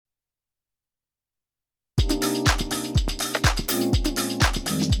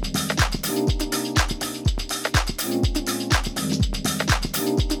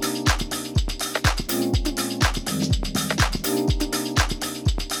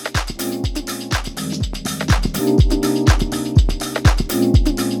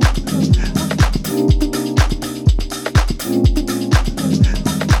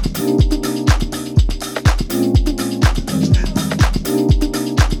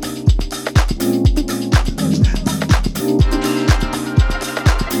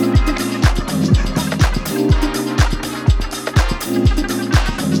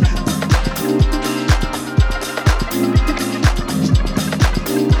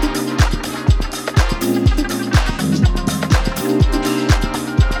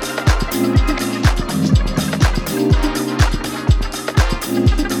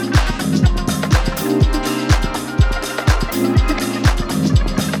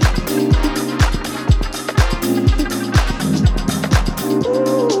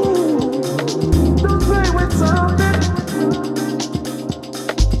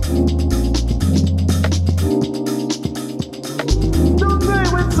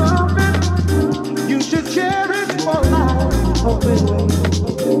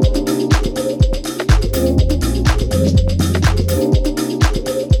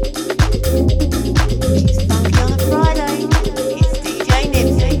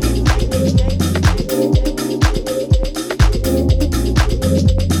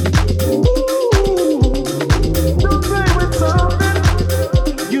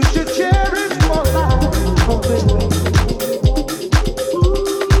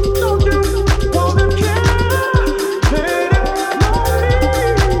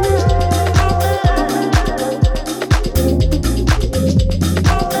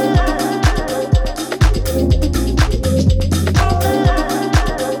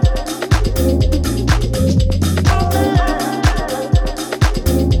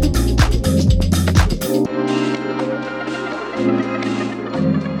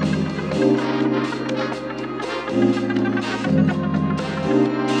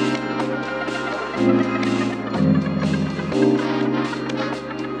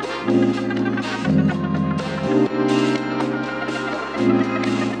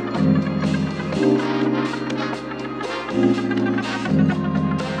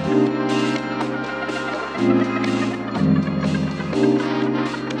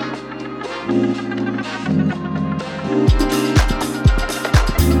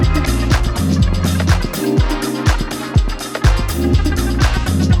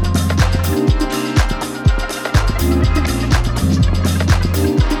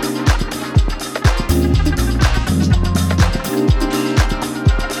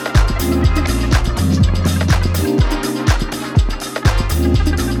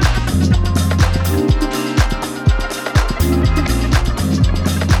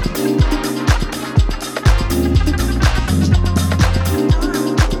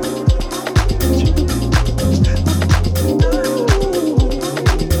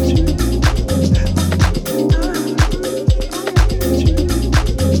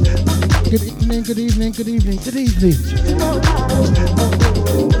good evening, good evening, good evening.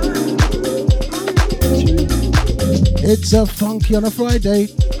 It's a funky on a Friday,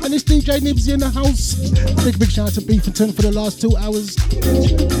 and it's DJ Nibbsy in the house. Big shout out to Beefington for the last 2 hours.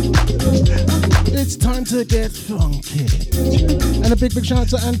 It's time to get funky. And a big shout out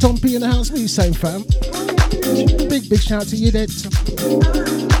to Anton P in the house. What are you saying, fam? Big shout out to you,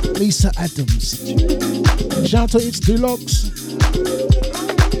 Lisa Adams. Shout out to It's Deluxe.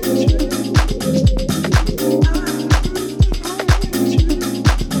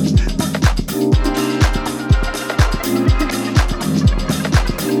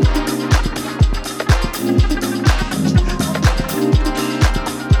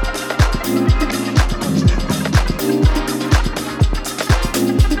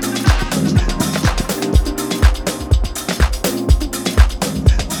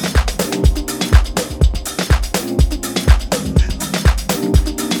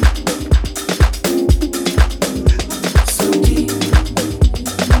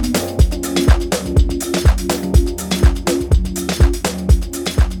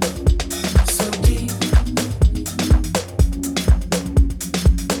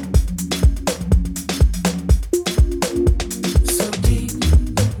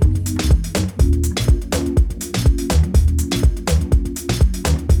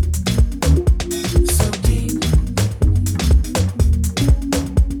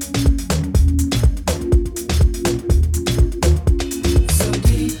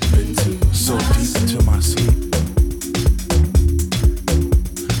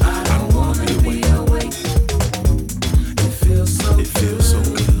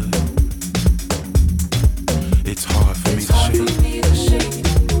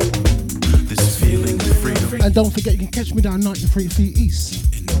 Don't forget, you can catch me down 93 feet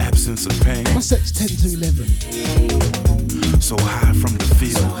east. In absence of pain. My set's 10 to 11. So high from the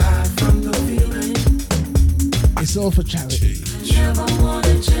feeling. It's all for charity. Never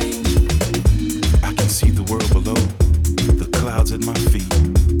wanna change. I can see the world below, the clouds at my feet,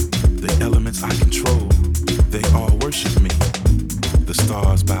 the elements I control. They all worship me. The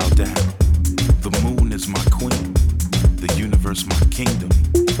stars bow down. The moon is my queen. The universe my kingdom.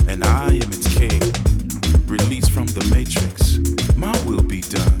 And I am its king. Released from the matrix, my will be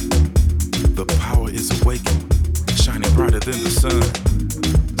done. The power is awakened, shining brighter than the sun.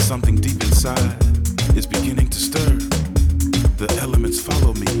 Something deep inside is beginning to stir. The elements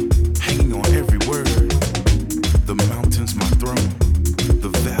follow me, hanging on every word. The mountains my throne, the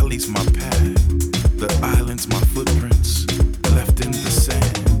valleys my path, the islands my footprints, left in the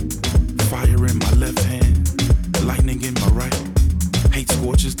sand. Fire in my left hand, lightning in my right. Hate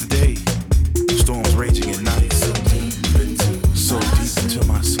scorches the day. Storms raging at night, so deep into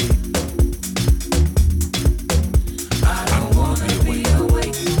my sleep. I don't wanna be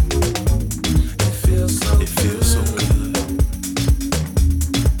awake. It feels so good.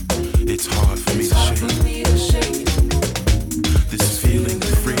 It's hard for me to shake. This feeling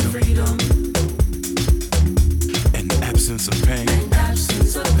of freedom and absence of pain.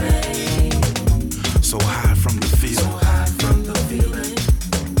 So high from the feeling.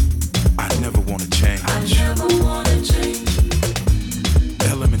 I never wanna change.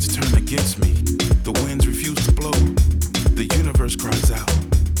 Elements turn against me. The winds refuse to blow. The universe cries out.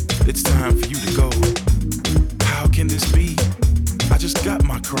 It's time for you to go. How can this be? I just got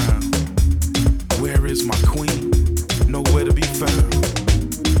my crown. Where is my queen? Nowhere to be found.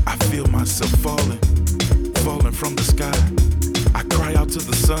 I feel myself falling from the sky. I cry out to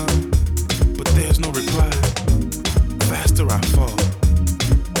the sun, but there's no reply. Faster I fall,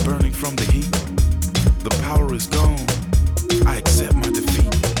 burning from the heat. The power is gone. I accept my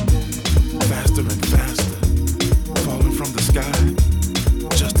defeat. Faster and faster, falling from the sky.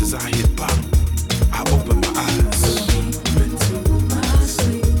 Just as I hit bottom, I open my eyes. Into my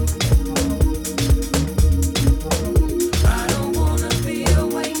sleep. I don't wanna be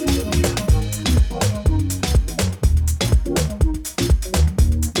awake.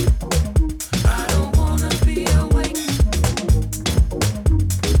 I don't wanna be awake.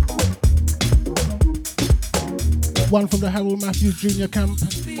 One from the Harold Matthews Jr. camp.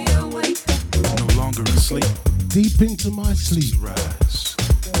 No longer asleep. Deep into my sleep. Rise.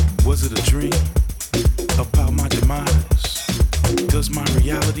 Was it a dream about my demise? Does my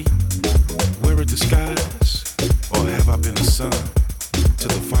reality wear a disguise? Or have I been a son to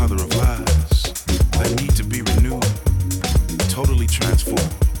the father of lies that need to be renewed, totally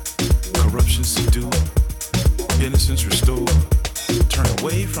transformed, corruption subdued, innocence restored? Turn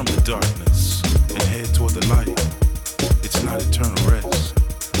away from the darkness and head toward the light. It's not eternal rest,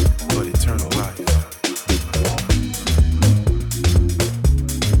 but eternal life.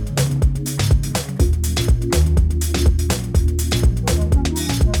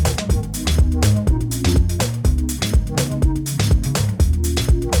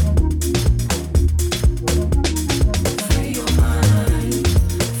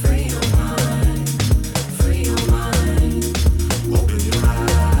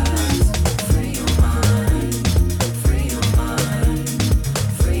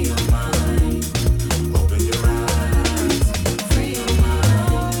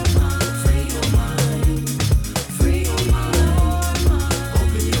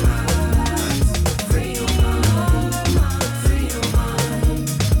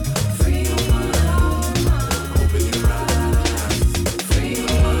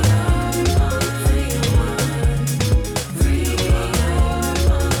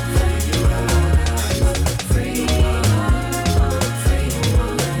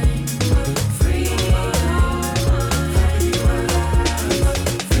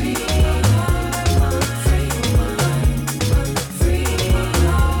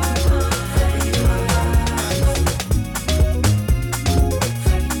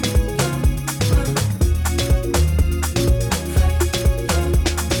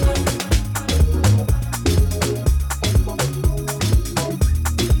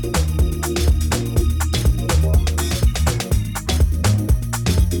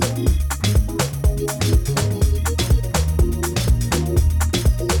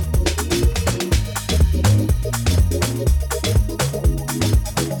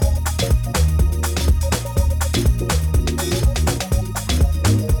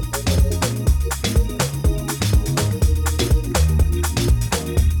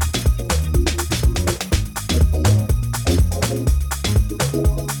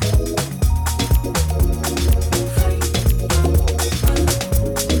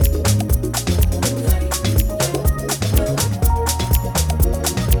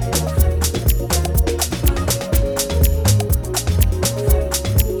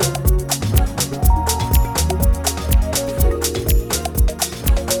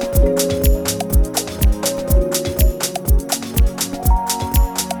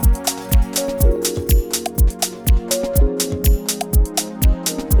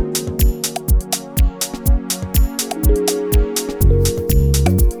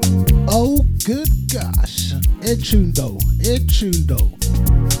 Head tune though.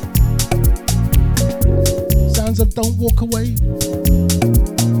 Sounds of Don't Walk Away.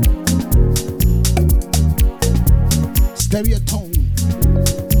 Stereo Tone.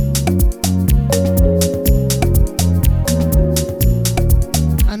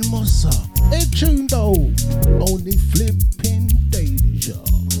 And Mossa. Head tune though. Only flipping Deja.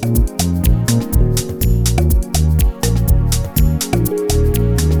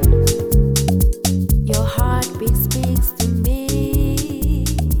 Your heartbeat speaks to me.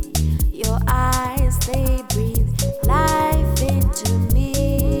 Your eyes, they breathe life into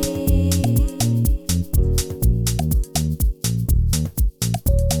me.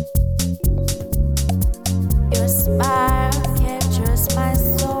 Your smile captures my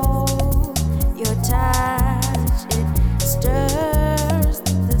soul. Your touch, it stirs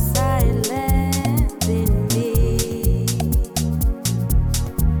the silence in me.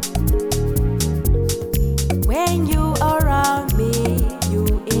 When you are around me, you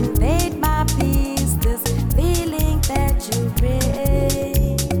invade my peace. This feeling that you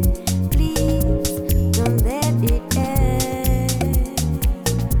bring, please don't let it end.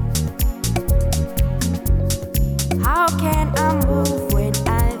 How can I move when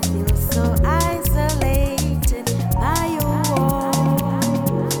I feel so isolated by your wall?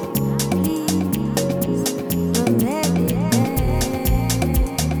 Please don't let it end.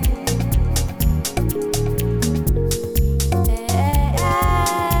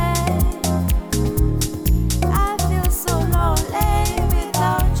 I feel so lonely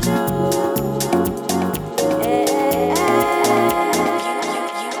without you.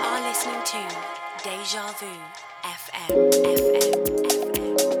 You are listening to Deja Vu FM.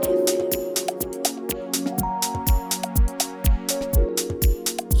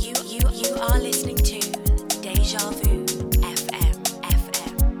 You are listening to Deja Vu FM.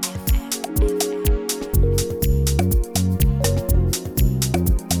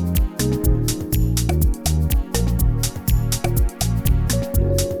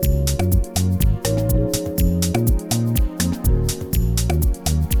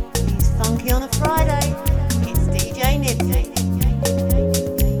 He's funky on a Friday. It's DJ Nibbsy.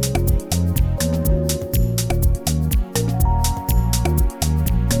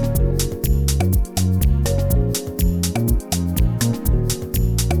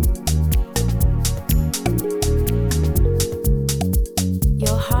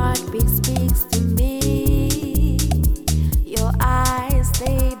 Your heartbeat speaks to me. Your eyes,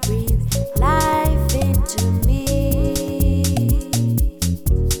 they breathe life into me.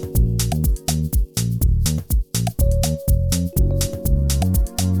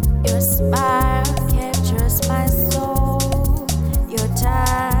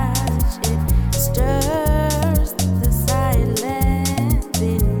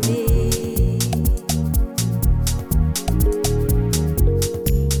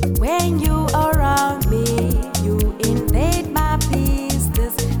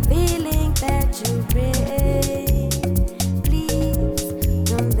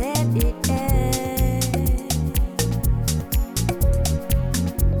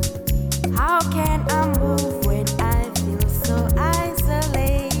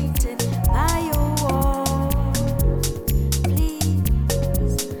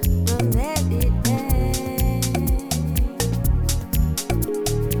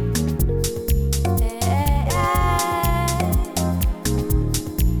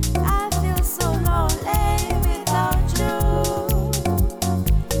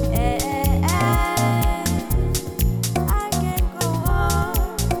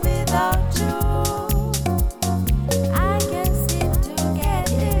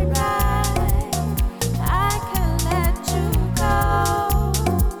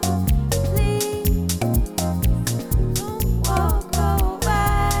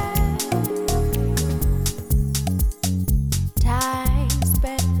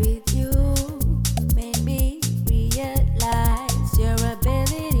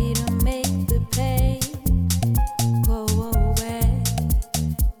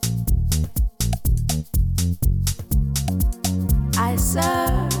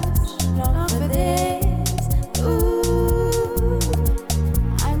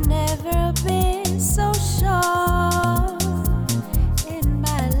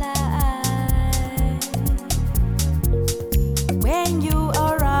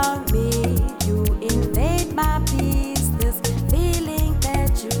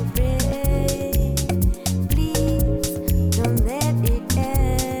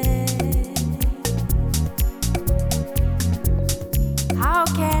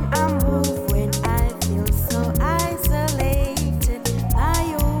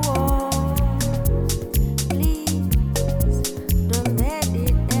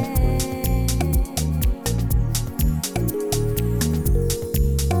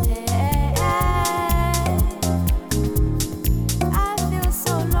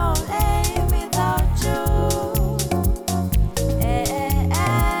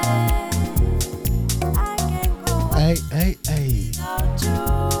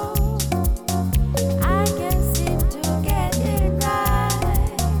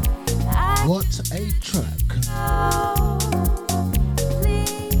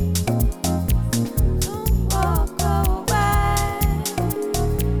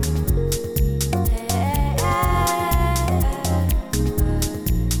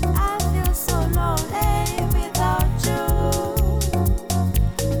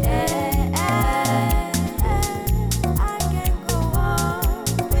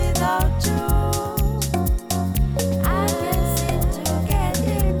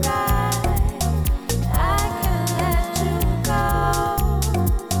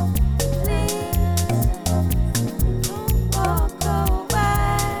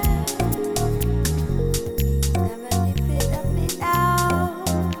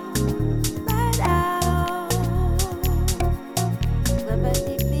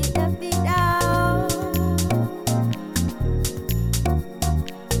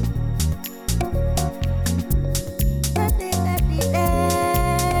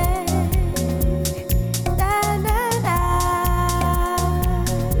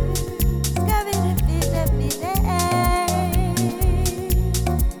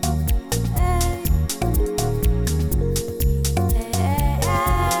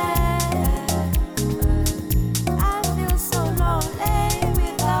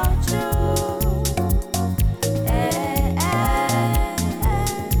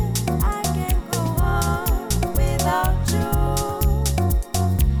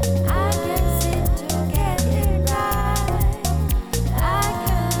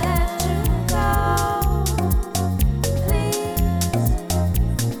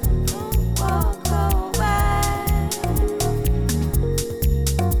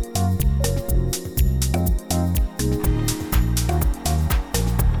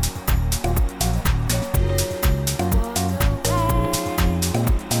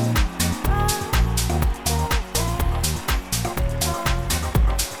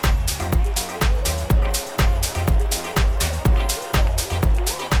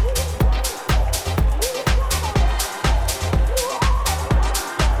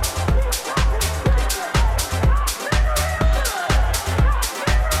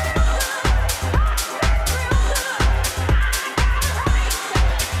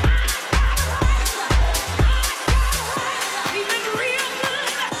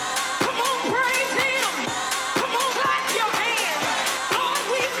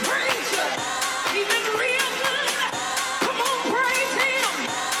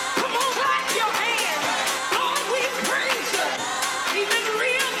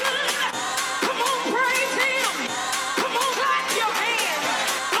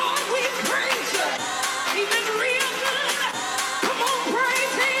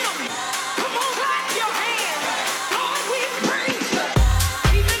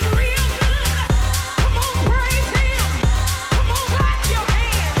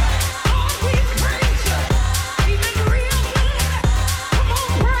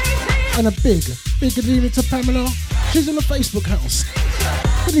 And a big good evening to Pamela. She's in the Facebook house.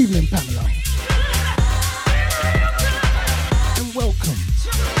 Good evening, Pamela. And welcome.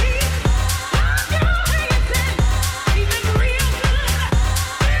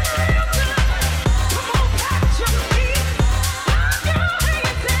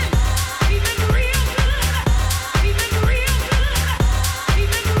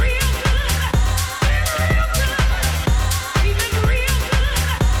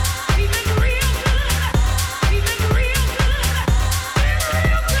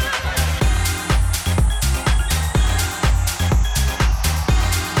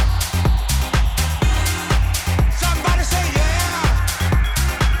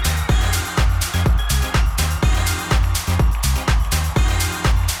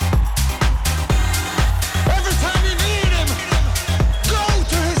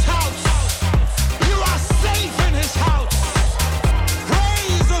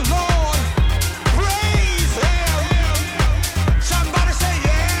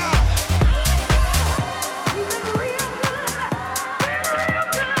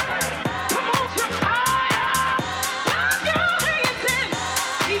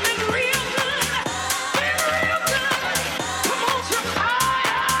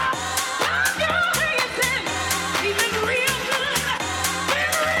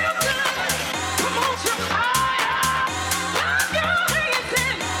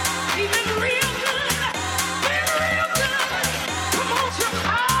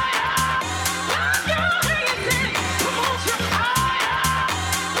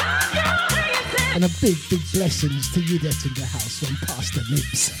 And a big blessings to you that's in the house from Pastor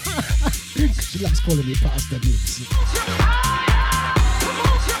Nibbs. She likes calling me Pastor Nibbs.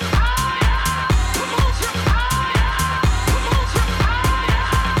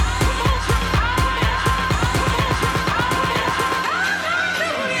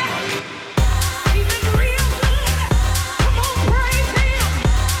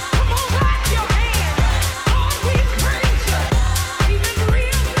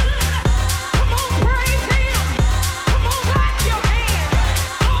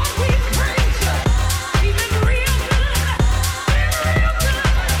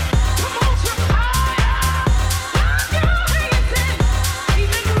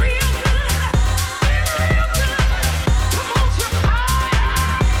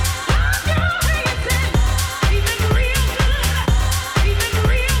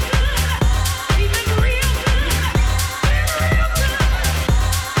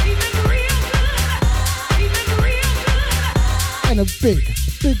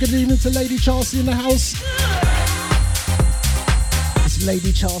 Big good evening to Lady Chelsea in the house. It's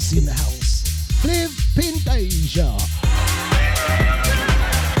Lady Chelsea in the house. Flippin' Deja.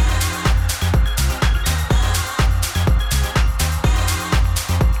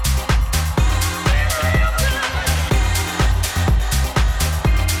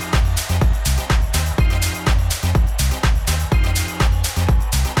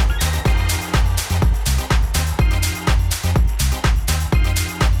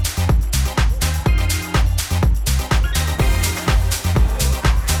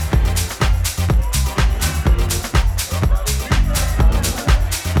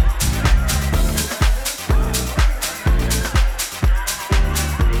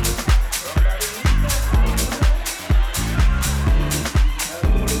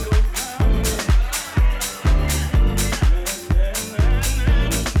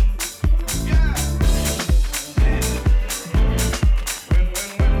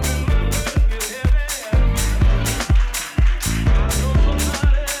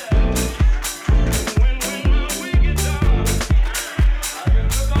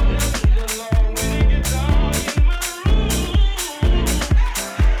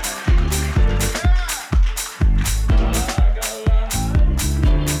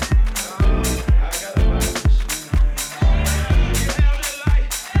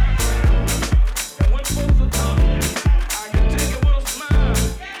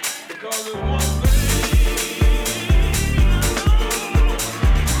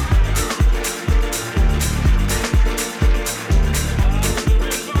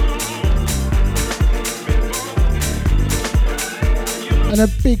 And a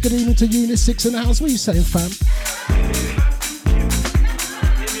big good evening to Unit 6 in the house. What are you saying, fam?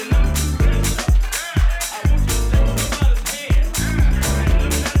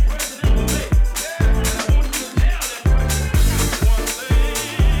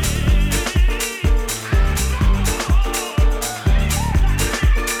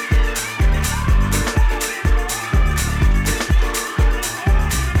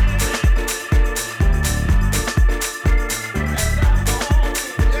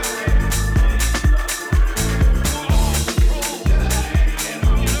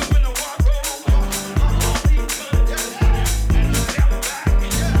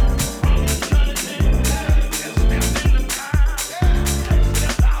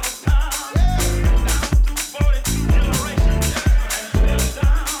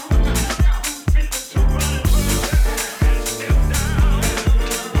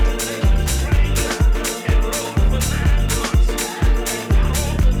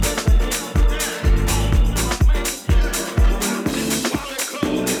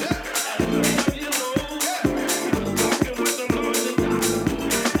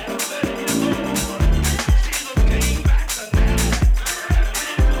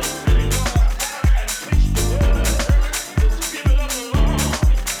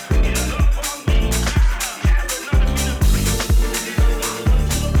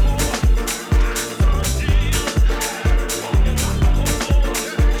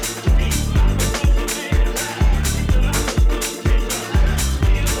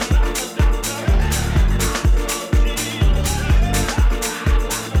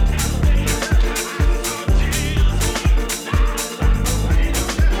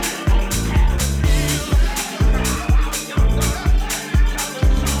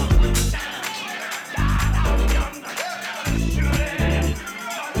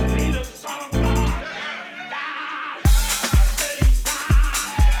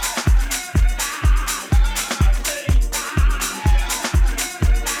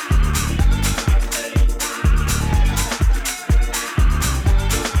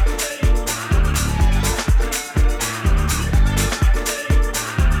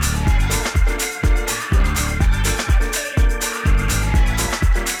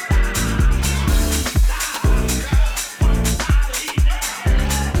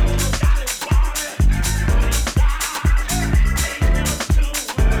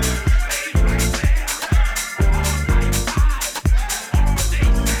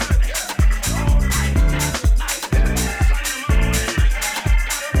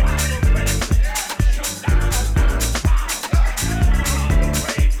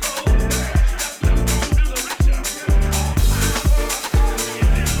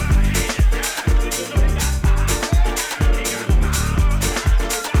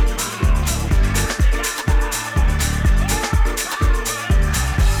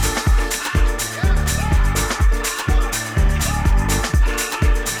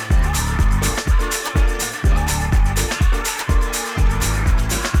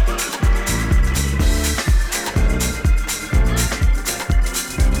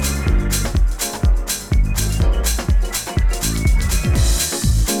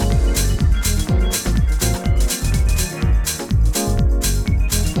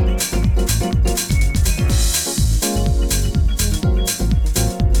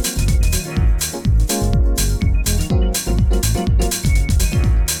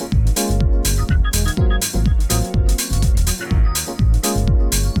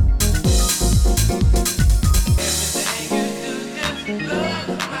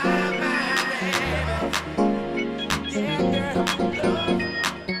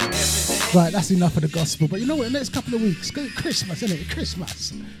 Right, that's enough of the gospel. But you know what? The next couple of weeks, Christmas, isn't it?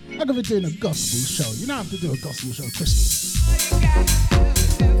 Christmas. I'm going to be doing a gospel show. You know I have to do a gospel show at Christmas.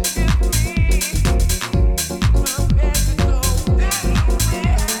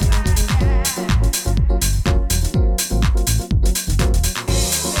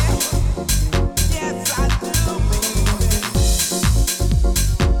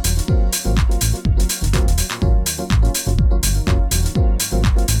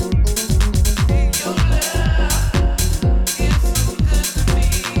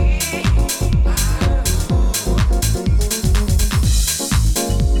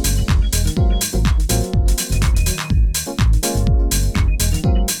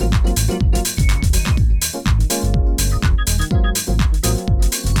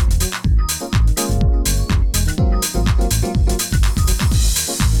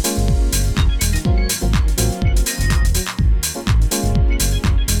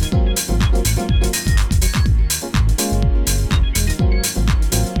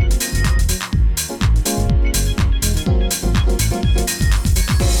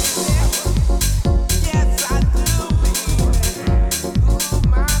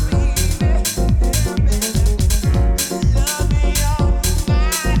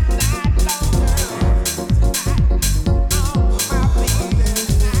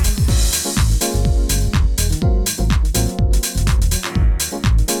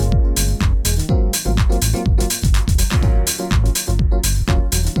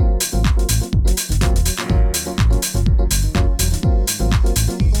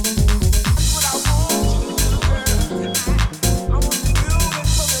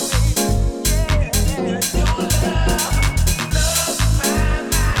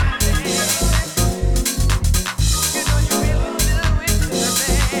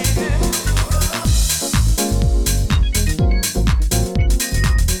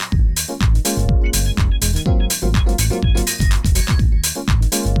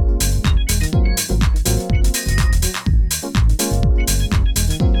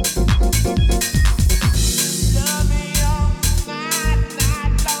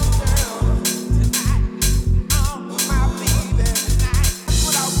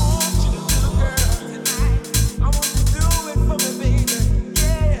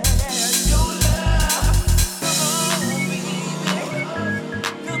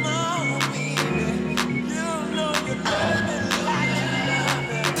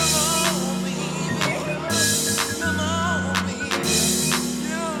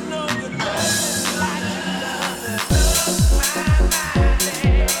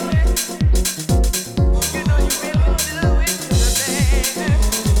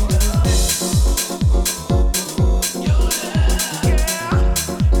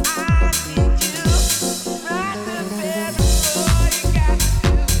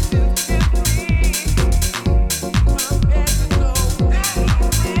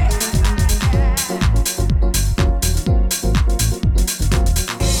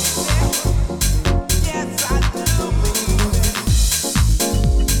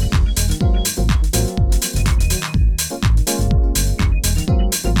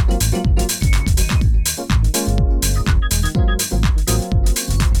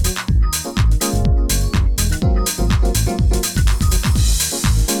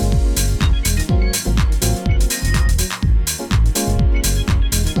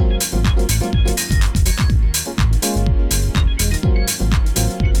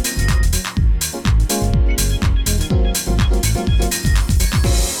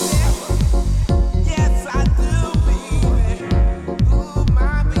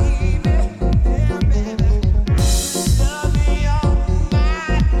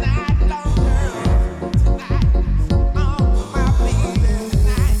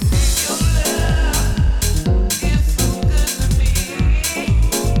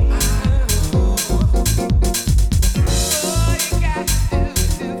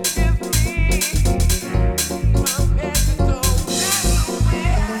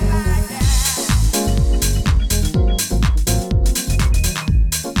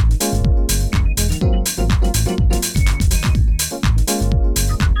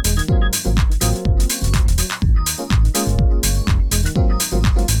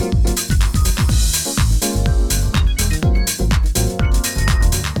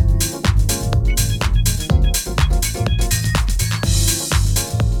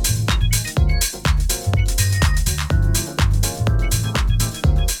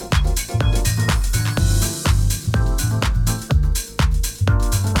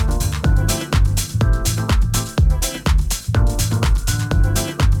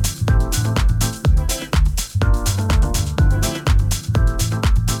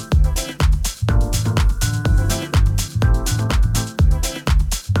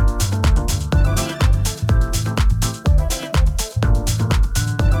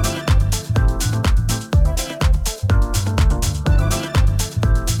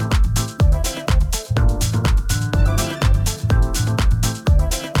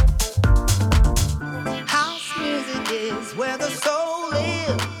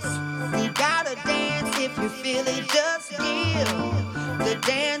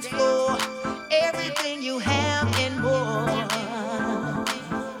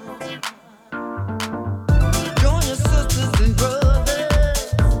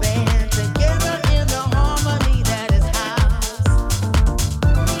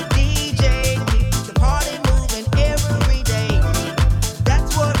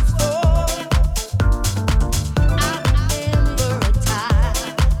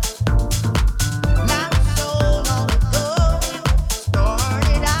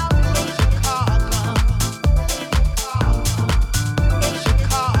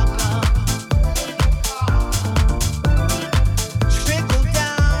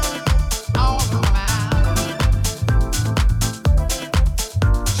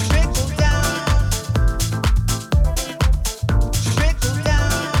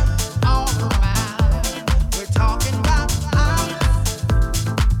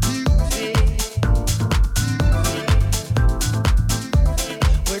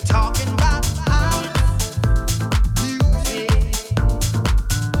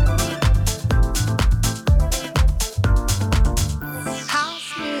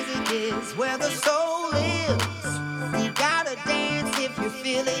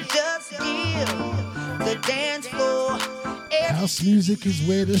 House music is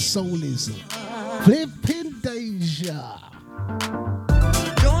where the soul is. Flipping Deja.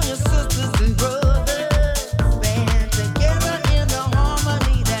 Join your sisters and brothers, band together in the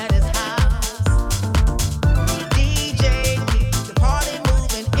harmony that is house. DJ keeps the party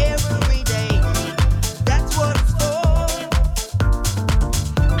moving every day. That's what it's for.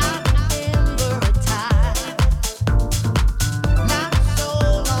 I remember a time not so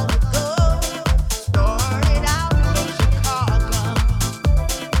long ago. Started out in Chicago.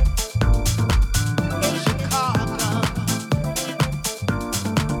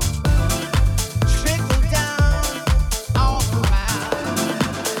 Trickle down all around.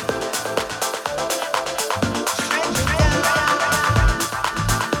 Trickle down all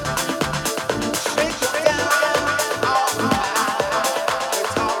around. We're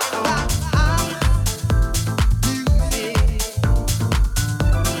talking about house music.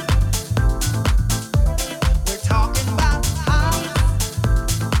 We're talking about house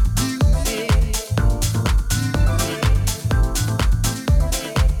music.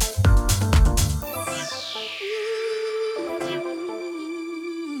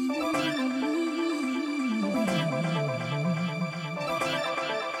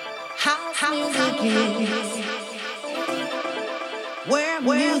 House music is where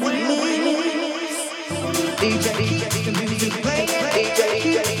music lives. DJ keep the music playing. DJ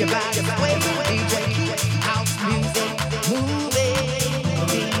keep your body swaying. DJ keep house music moving.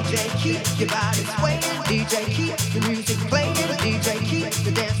 DJ keep your body swaying. DJ keep the music playing. DJ keep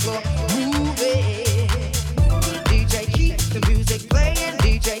the dance floor moving. DJ keep the music playing.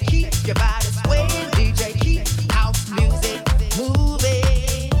 DJ keep your body swaying. DJ keep house music moving.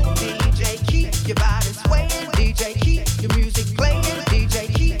 DJ keep your body swaying. DJ keep your music playing. DJ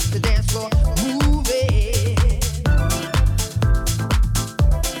keep the dance floor moving.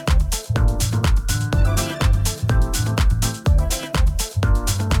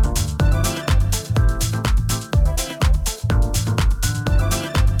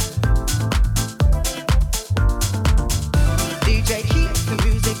 DJ keep the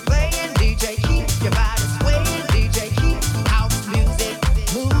music playing. DJ keep your body swaying. DJ keep house music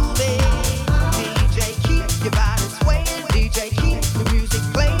moving. DJ keep your body swaying. DJ keep the music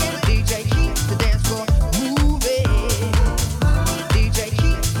playing. DJ keep the dance floor moving. DJ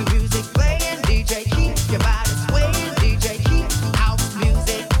keep the music playing. DJ keep your body swaying. DJ keep house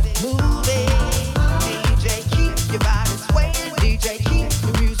music moving. DJ keep your body swaying. DJ keep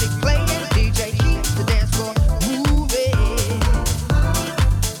the music playing. DJ keep the dance floor moving.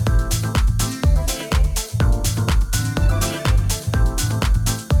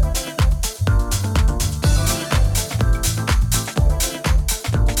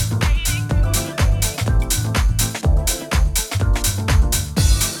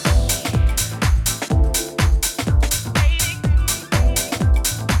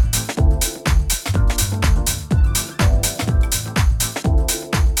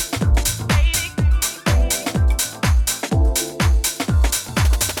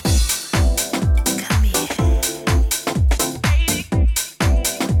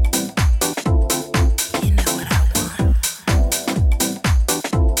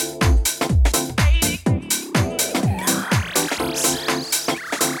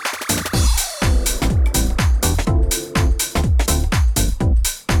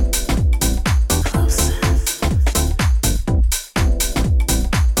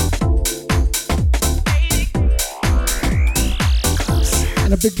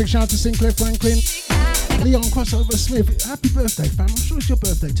 And a big shout out to Sinclair Franklin, Leon Crossover Smith. Happy birthday, fam. I'm sure it's your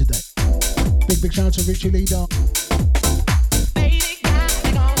birthday today. Big shout out to Richie Leader.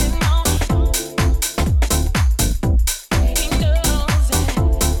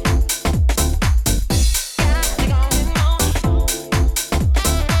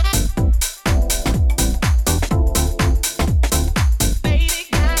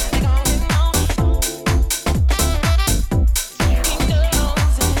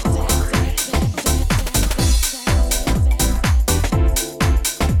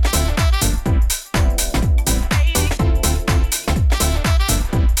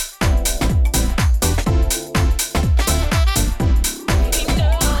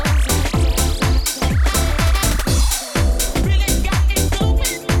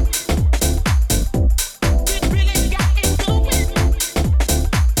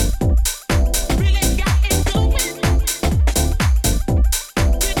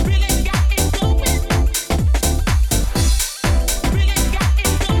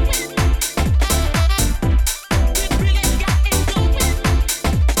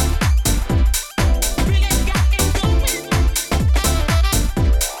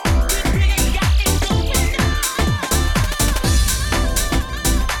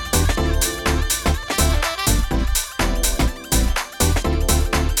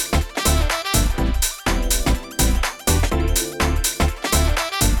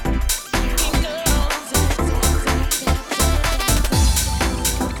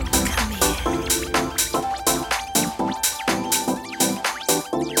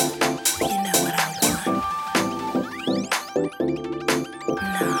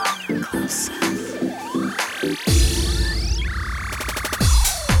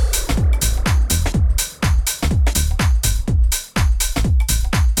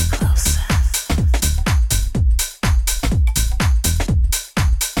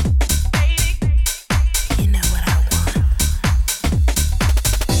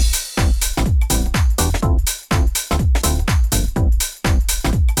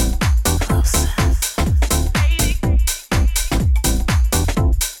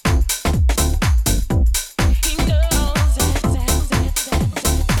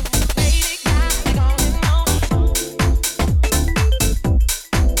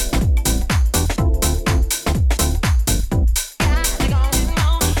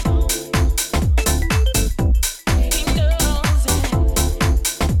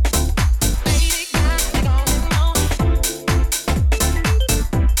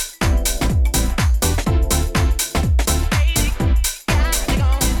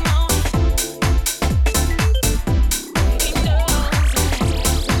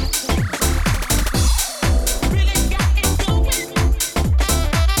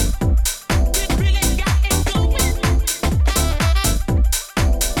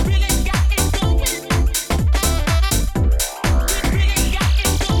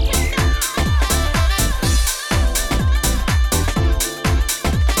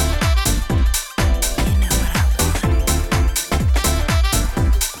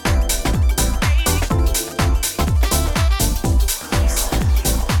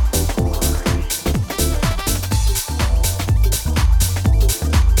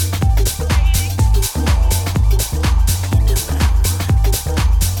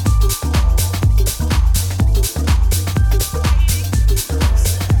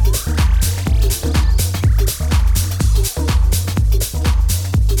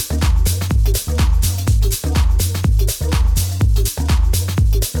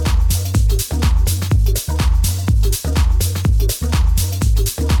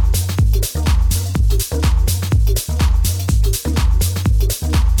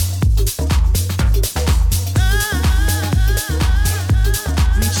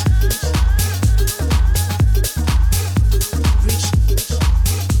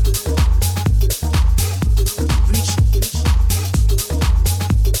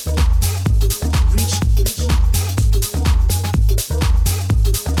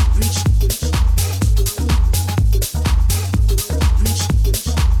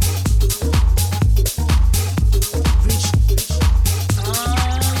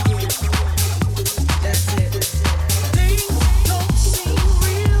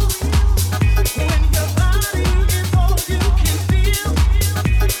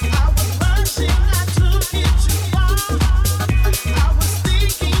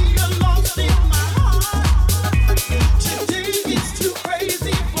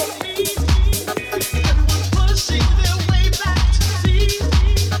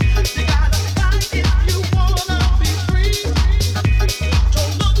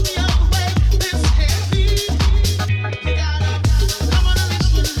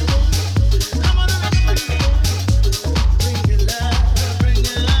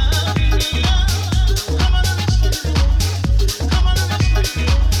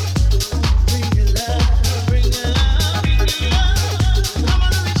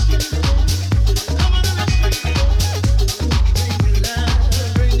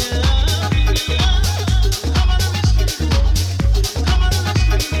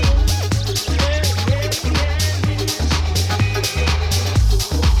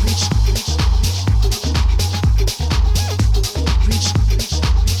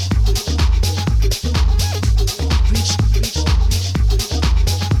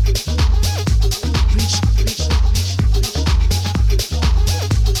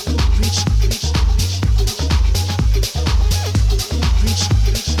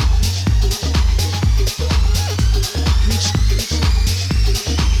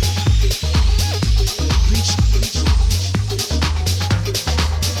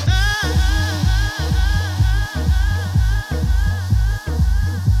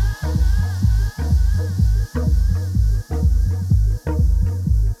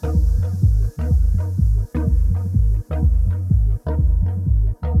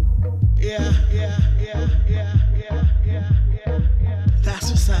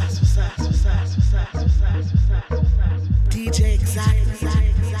 DJ Exact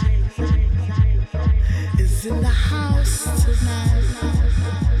is in the house tonight.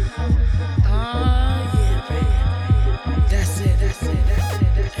 Oh yeah, baby. That's it.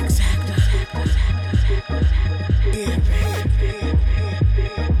 Exact. Yeah, baby.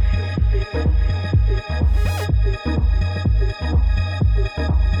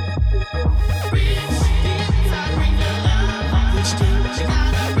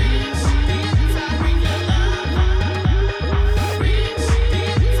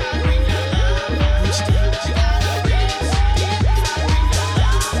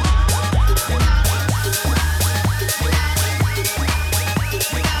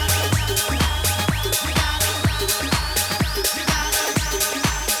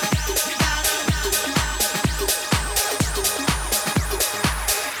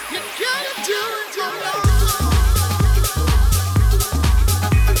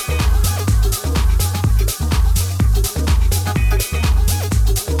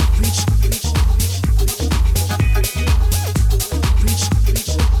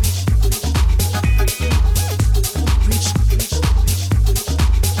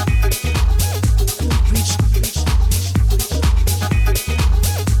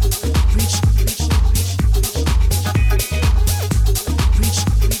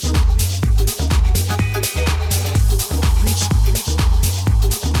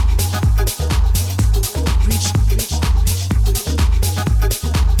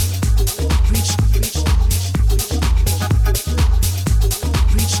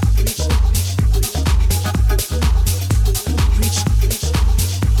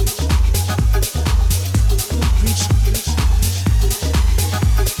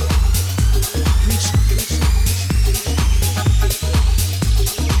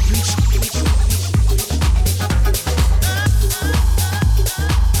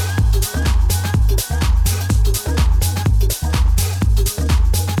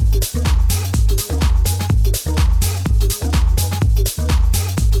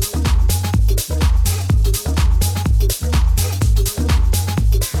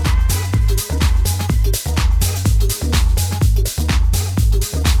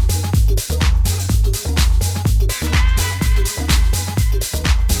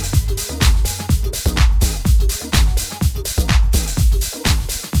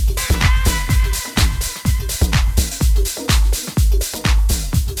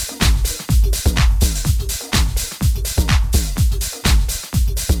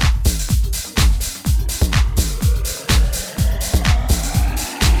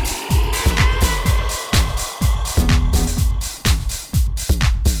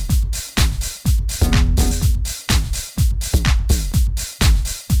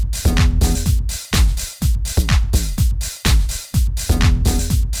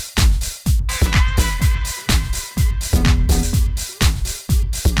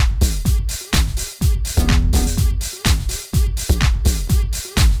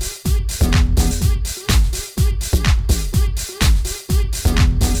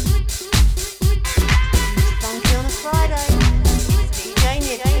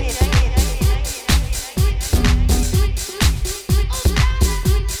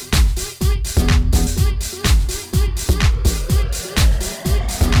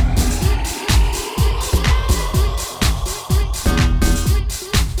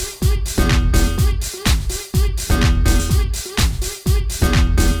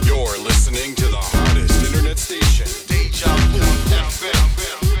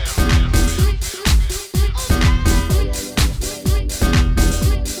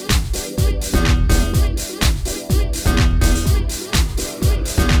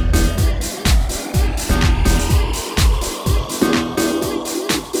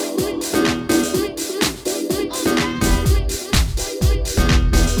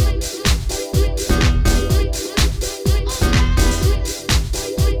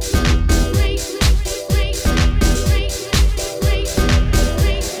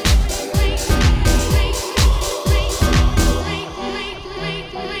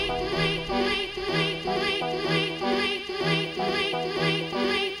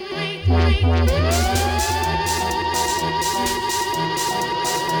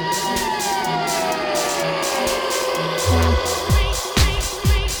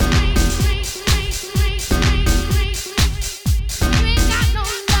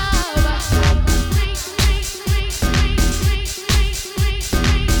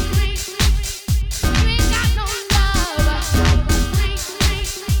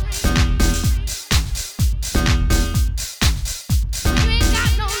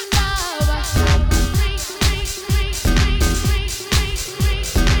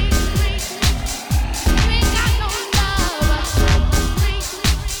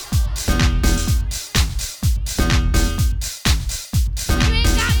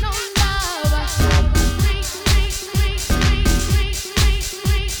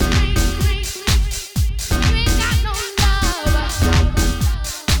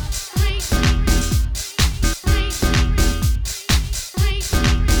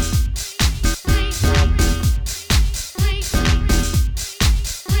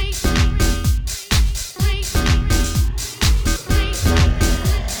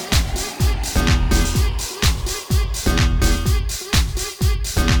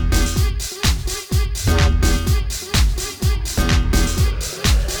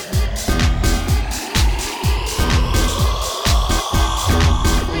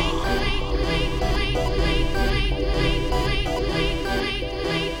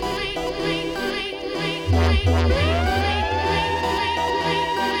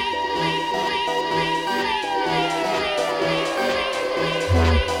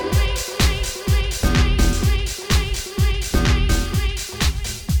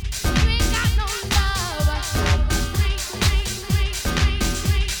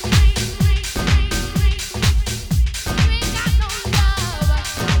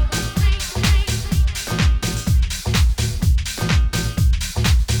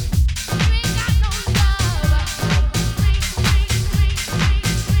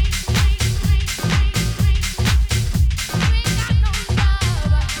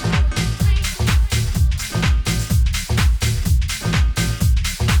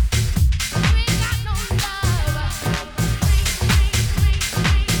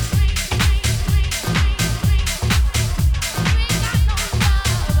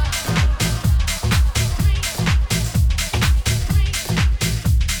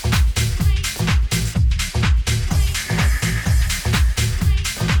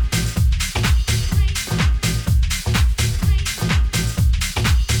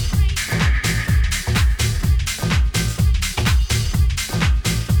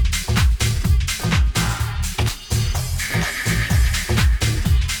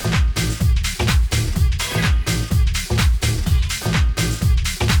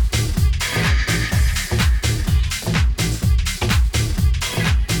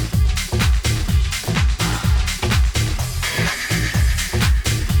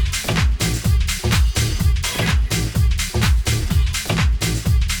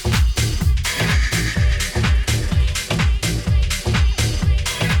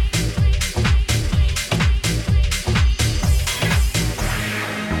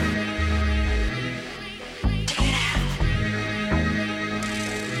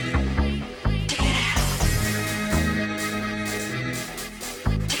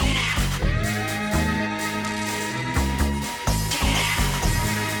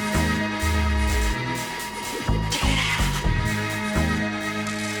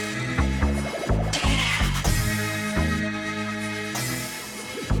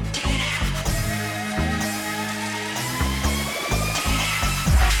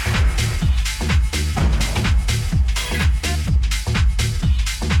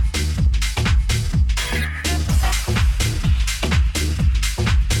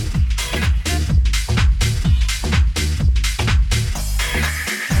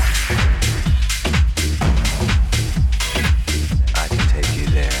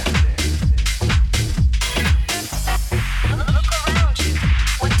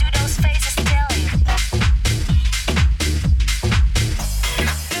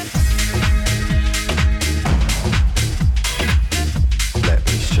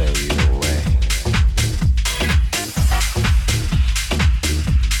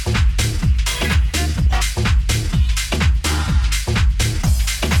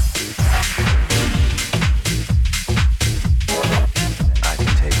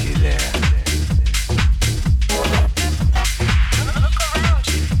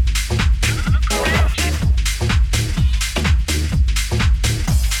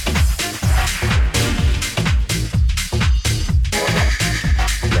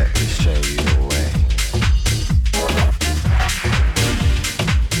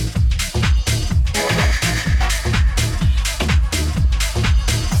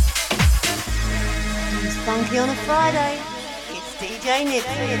 funky on a Friday. It's DJ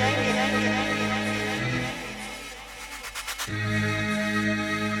Nibbsy.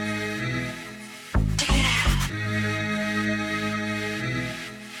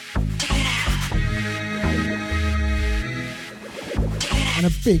 And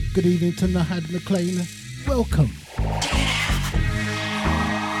a big good evening to Nahad McLean. Welcome.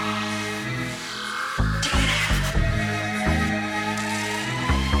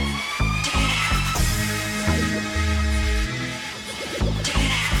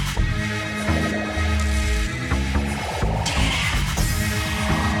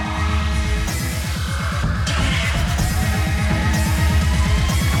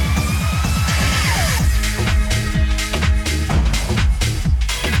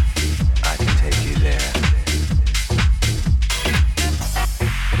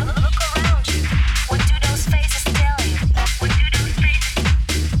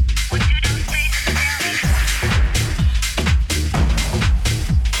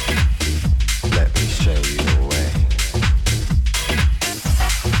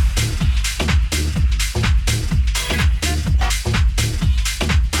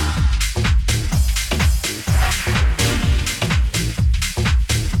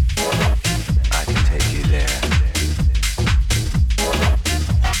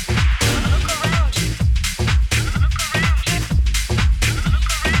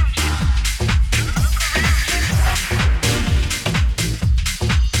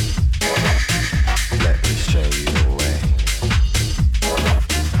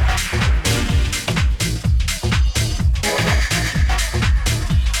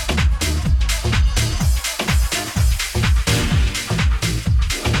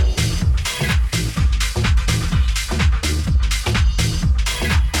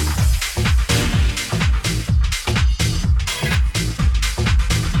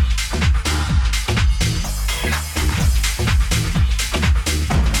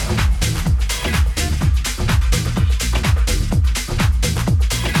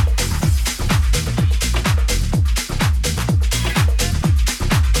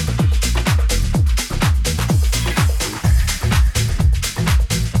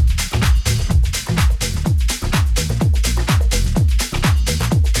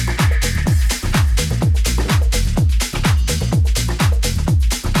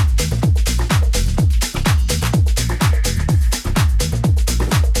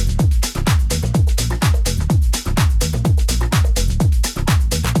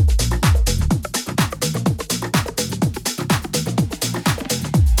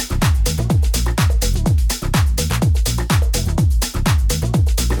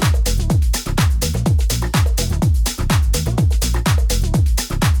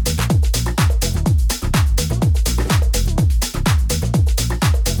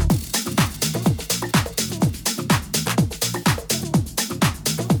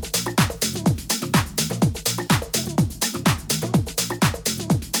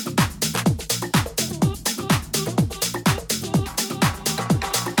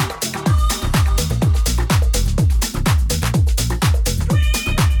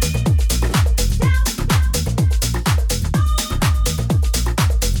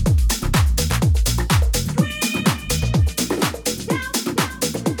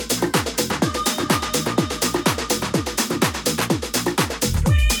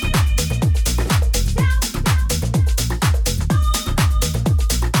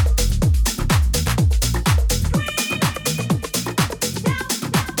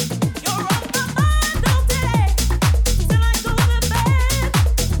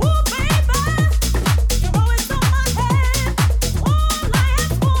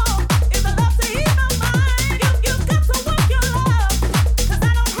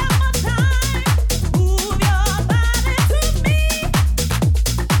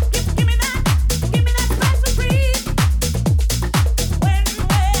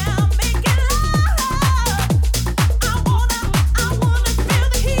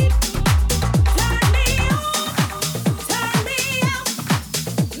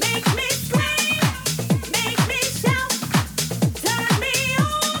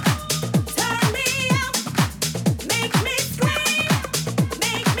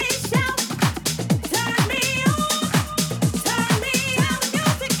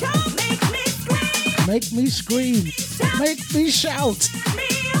 Make me scream. Make me shout.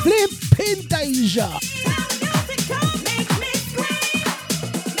 Flipping Deja.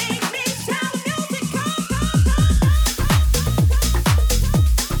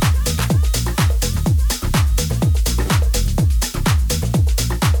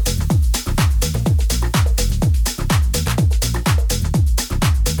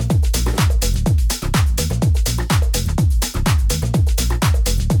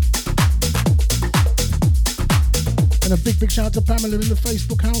 And a big shout out to Pamela in the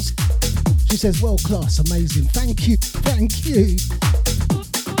Facebook house. She says, world class, amazing. Thank you, thank you.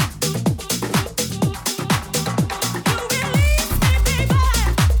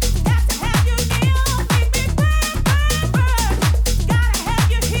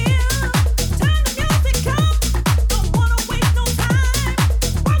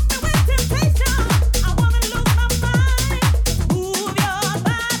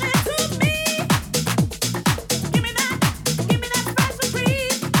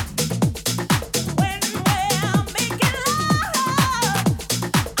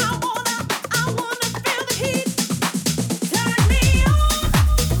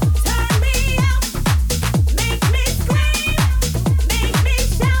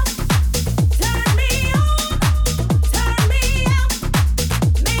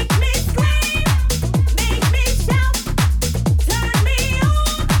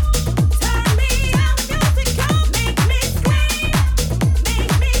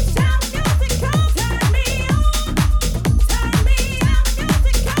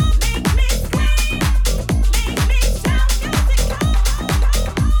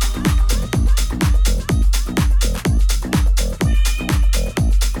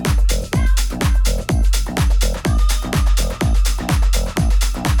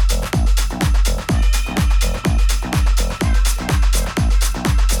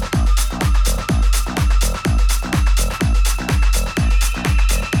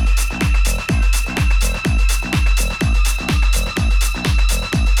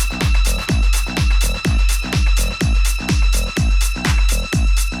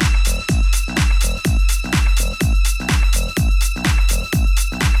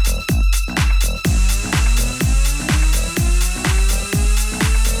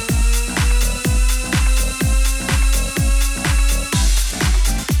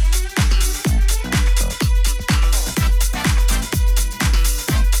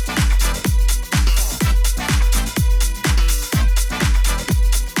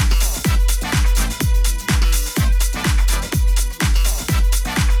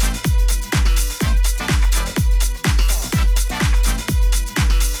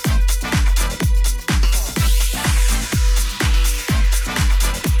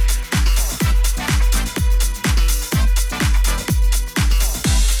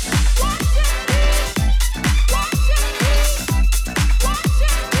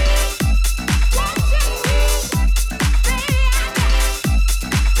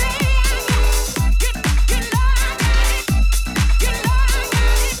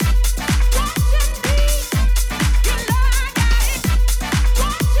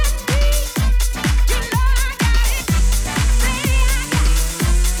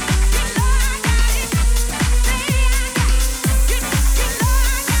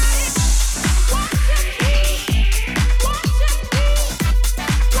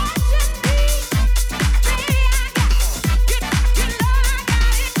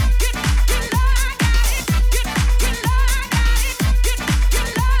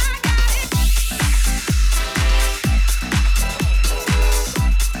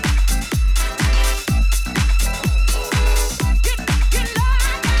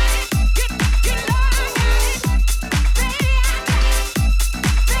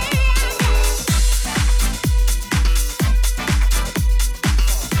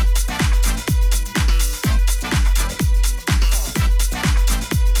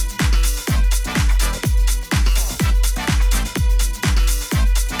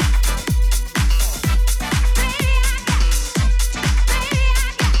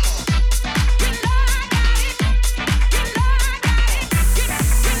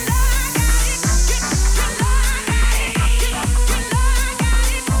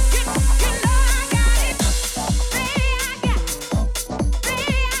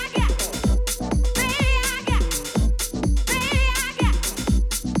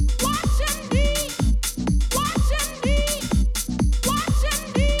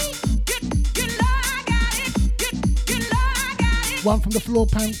 One from the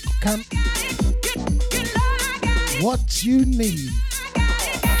Floorplan camp. What you need.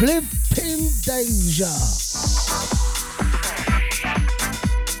 Flipping Deja.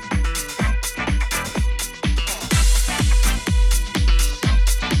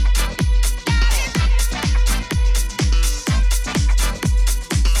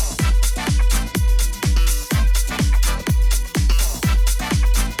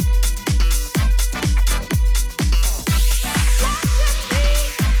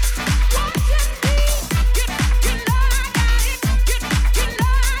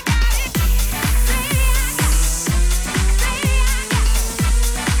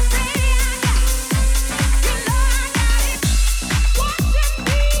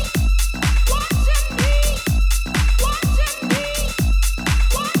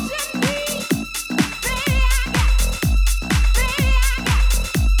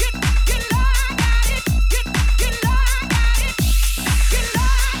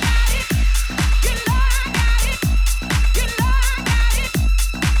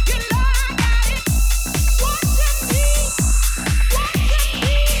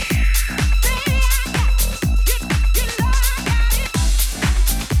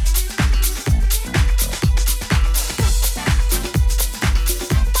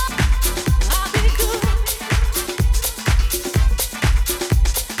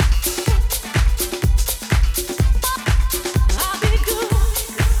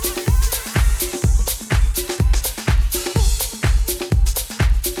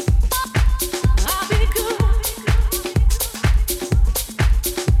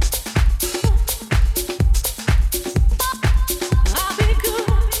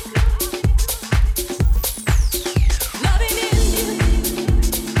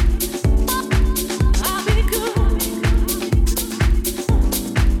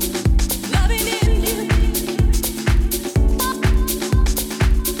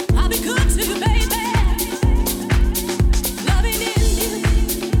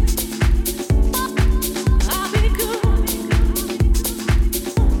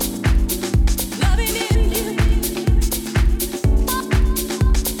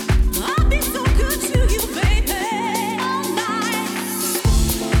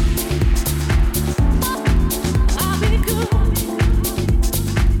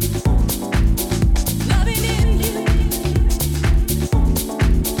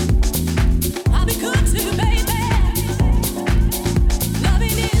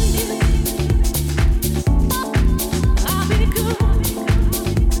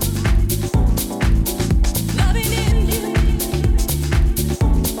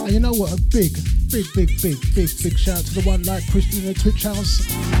 big shout to the one like Crystal in the Twitch house.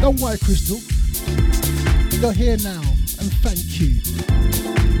 Don't worry, Crystal. You're here now, and thank you.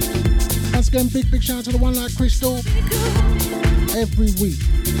 Once again, big shout to the one like Crystal. Every week,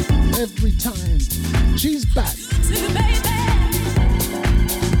 every time, she's back.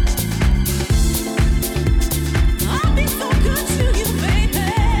 I'll be so good to you, baby.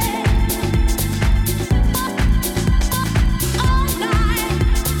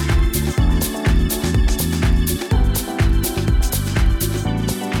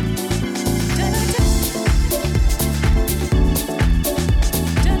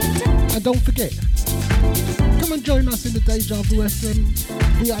 And don't forget, come and join us in the Deja Vu FM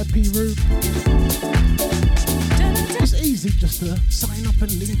VIP room. It's easy just to sign up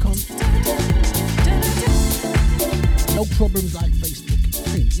and link on. No problems like Facebook.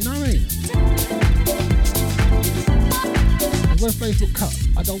 Hey, you know what I mean? And when Facebook cut,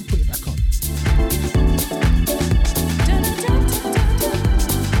 I don't put it back on.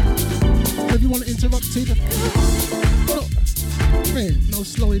 So if you want to interrupt it, no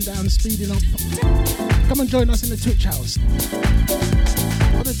slowing down, speeding up. Come and join us in the Twitch house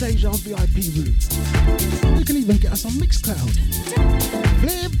or the Deja VIP room. You can even get us on Mixcloud.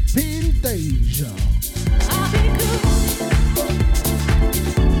 Flipping Deja. I'll be good.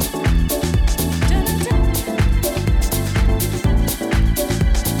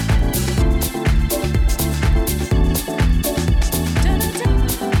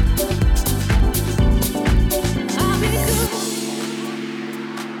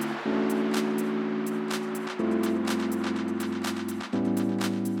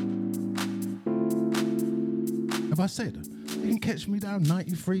 I said, you can catch me down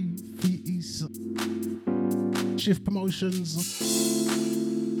 93 feet east. Shift promotions.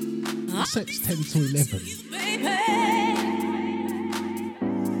 Sets 10 to 11.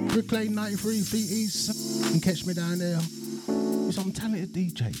 Brick Lane 93 feet east. You can catch me down there. With some talented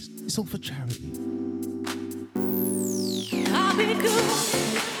DJs. It's all for charity. I'll be good.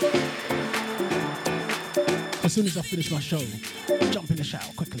 As soon as I finish my show, jump in the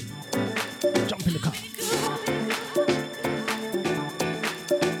shower quickly. Jump in the car.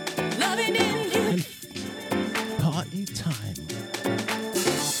 Party time.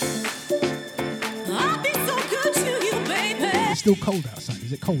 I'll be so good to you, baby. It's still cold outside.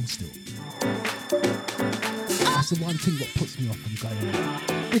 Is it cold still? That's the one thing that puts me off from going.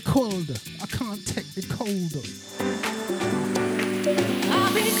 It's cold. I can't take the cold.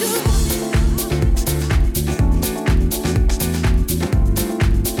 I'll be good.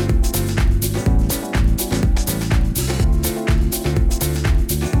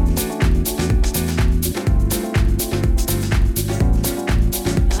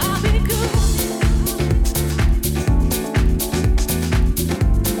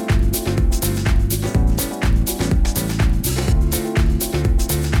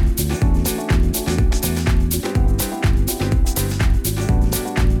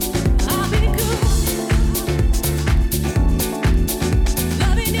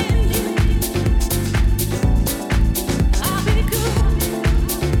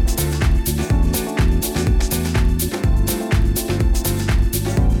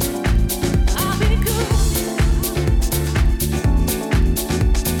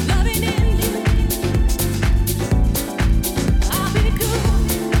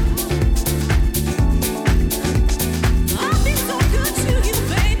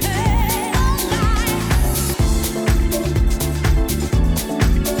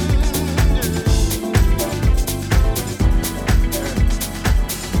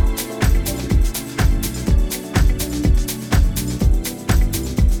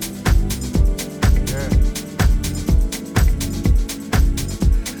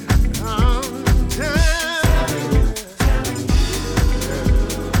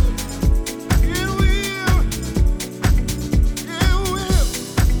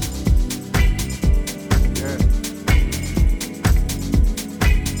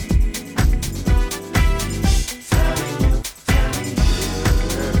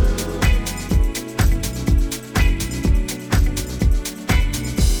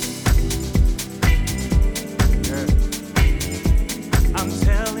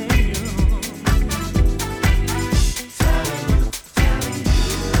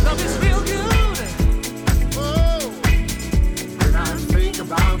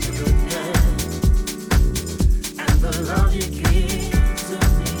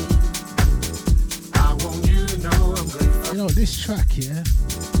 This track here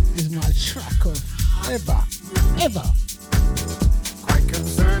is my track of ever. Quite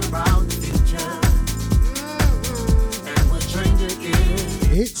concerned about the future, and what change it is.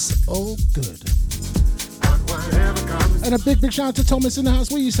 It's all good. whatever comes. And a big shout out to Thomas in the house.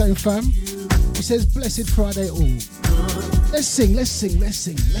 What are you saying, fam? He says, blessed Friday all. Let's sing.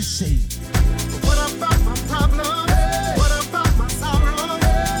 What about my problem? Hey. What about my sorrow?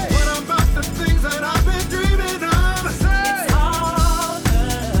 Hey. What about the things that I've been dreaming of? Hey. It's all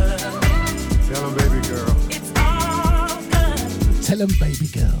good. Tell him, baby girl. It's all good. Tell him, baby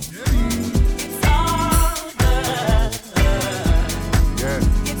girl. It's all good. Yeah.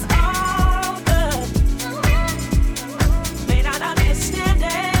 It's all good. May not understand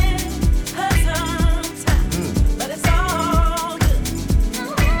it, sometimes, but it's all good.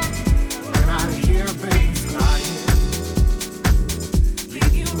 When I hear babies crying,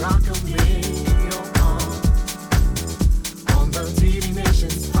 leave you rocking me in your arms on the TV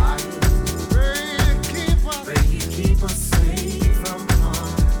Nation's fire. Pray you keep us safe from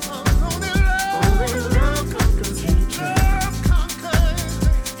harm. Only love conquers hatred.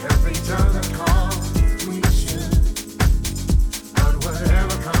 Every turn a call we should. But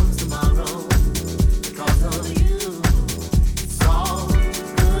whatever comes tomorrow, because of you, it's all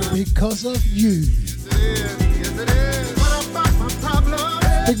good. Because of you. Yes, it is. What about my problem?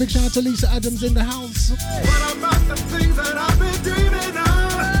 Big shout out to Lisa Adams in the house. What about the things that I've been dreaming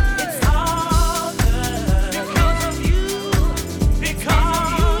of? It's all good. Because of you.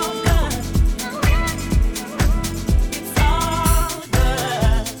 Because of you. It's all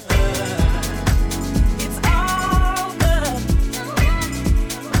good. It's all good.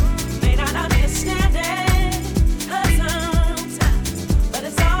 May not understand it sometimes, but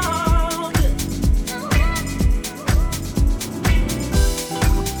it's all good.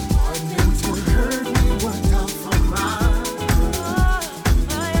 I knew it would hurt me what I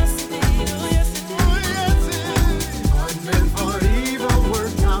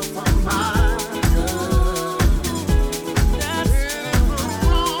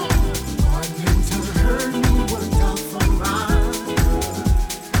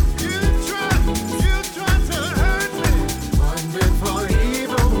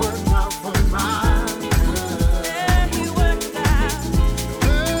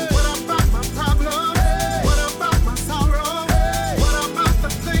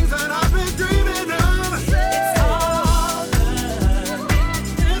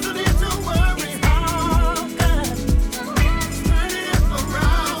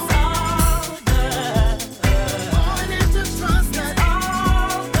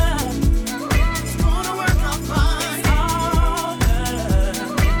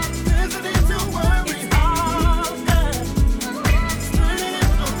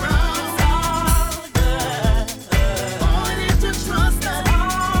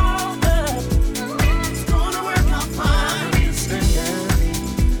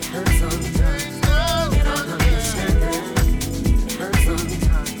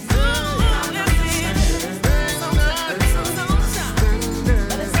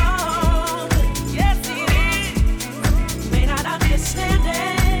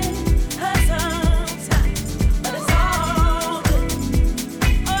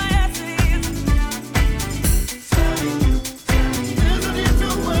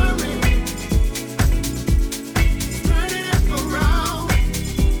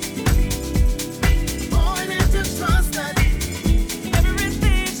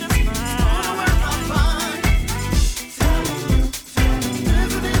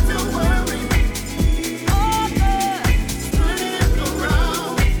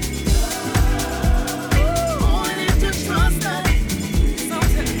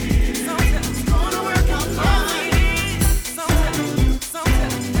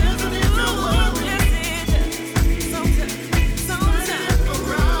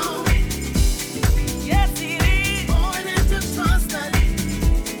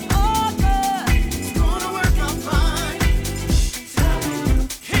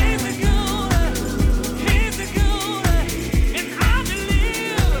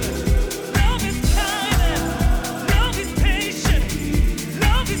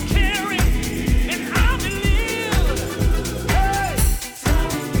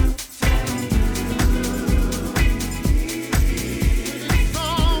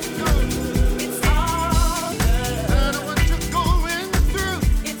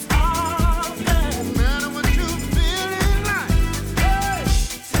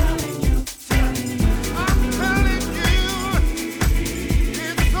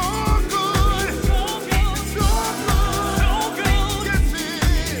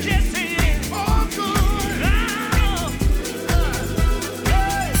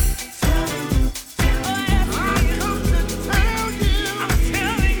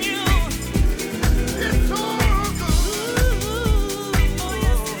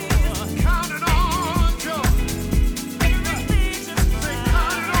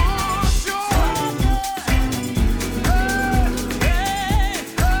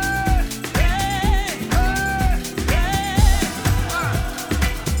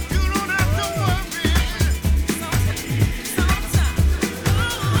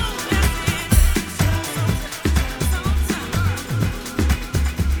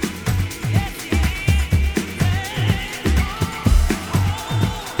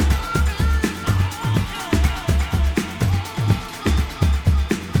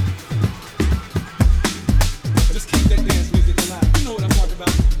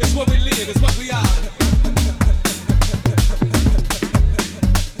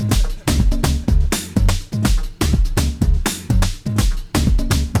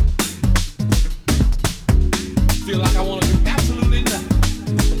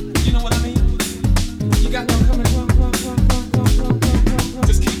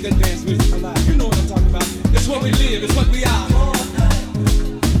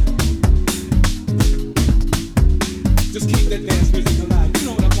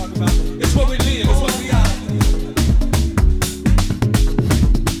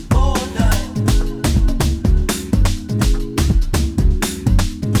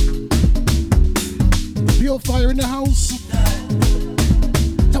fire in the house.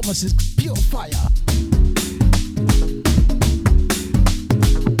 Thomas is pure fire.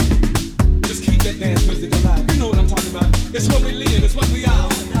 Just keep that dance music alive. You know what I'm talking about. It's what we live, it's what we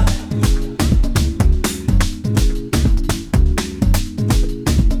are.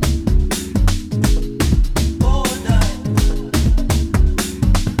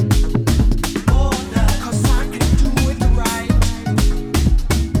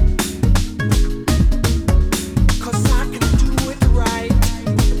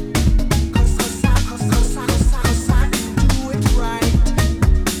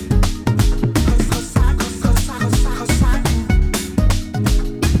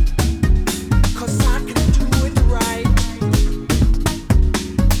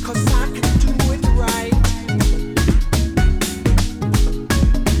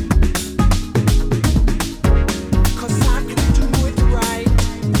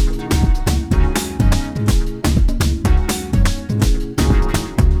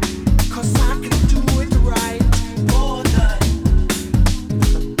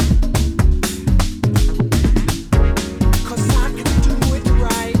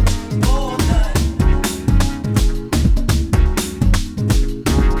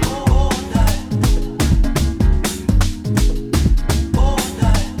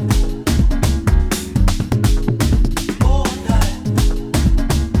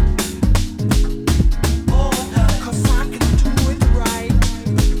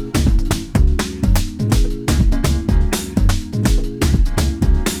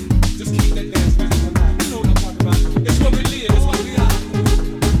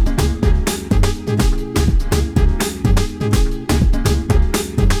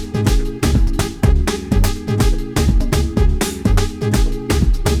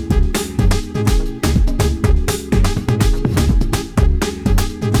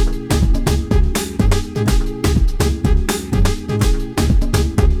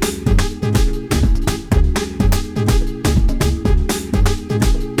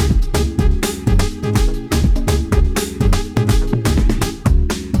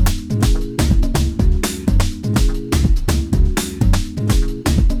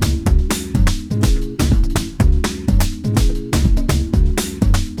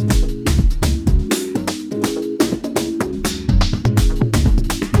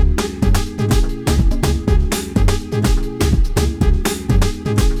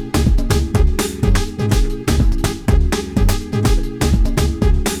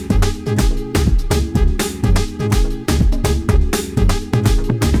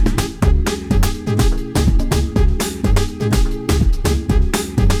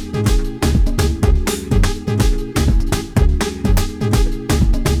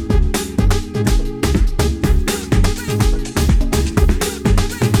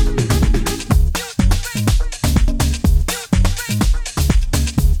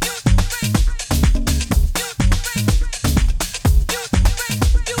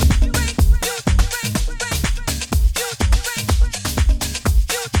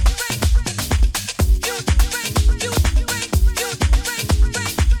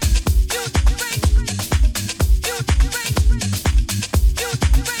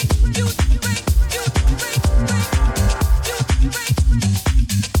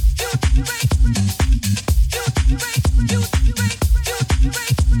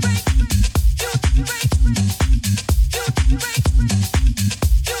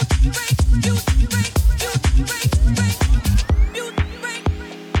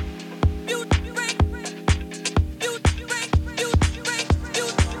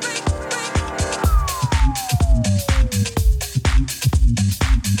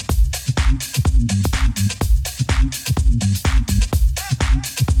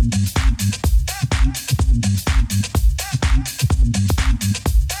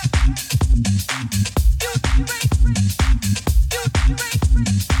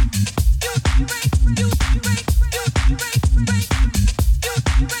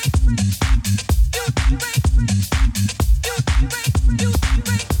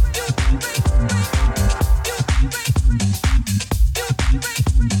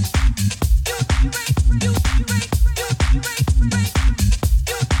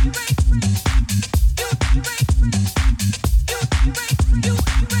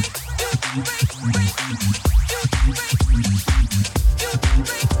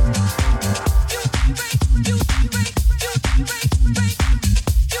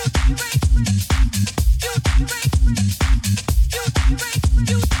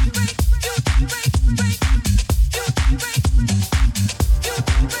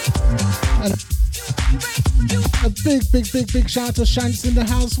 big shout out to Shants in the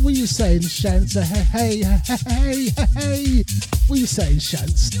house. What you saying, Shants? Hey. What you saying,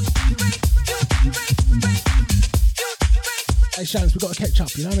 Shants? Hey, Shants, we got to catch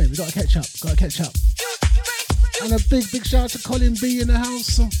up, you know what I mean? We got to catch up. And a big shout out to Colin B in the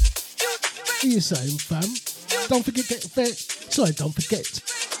house. What you saying, fam? Don't forget,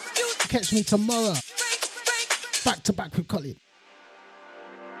 catch me tomorrow. Back to back with Colin.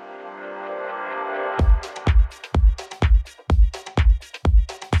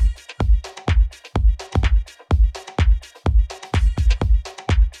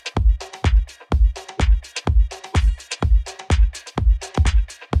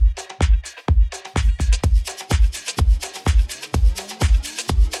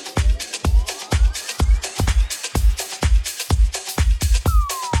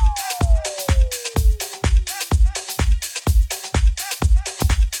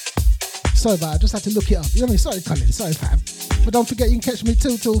 Sorry about it, I just had to look it up. You know what I mean? Sorry, Colin, sorry, fam. But don't forget you can catch me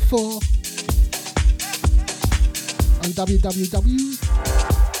 2 till 4 on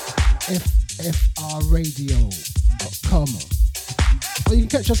www.ffrradio.com. Or you can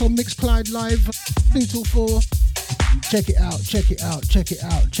catch us on Mixcloud Live 2 till 4. Check it out.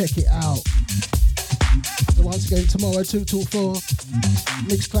 So once again, tomorrow 2 till 4.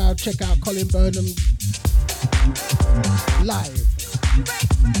 Mixcloud, check out Colin Burnham live.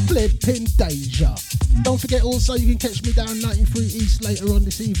 Flipping Deja. Don't forget also you can catch me down 93 East later on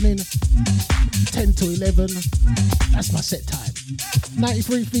this evening, 10 to 11. That's my set time.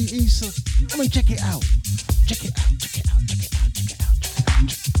 93 feet East. Come and check it out.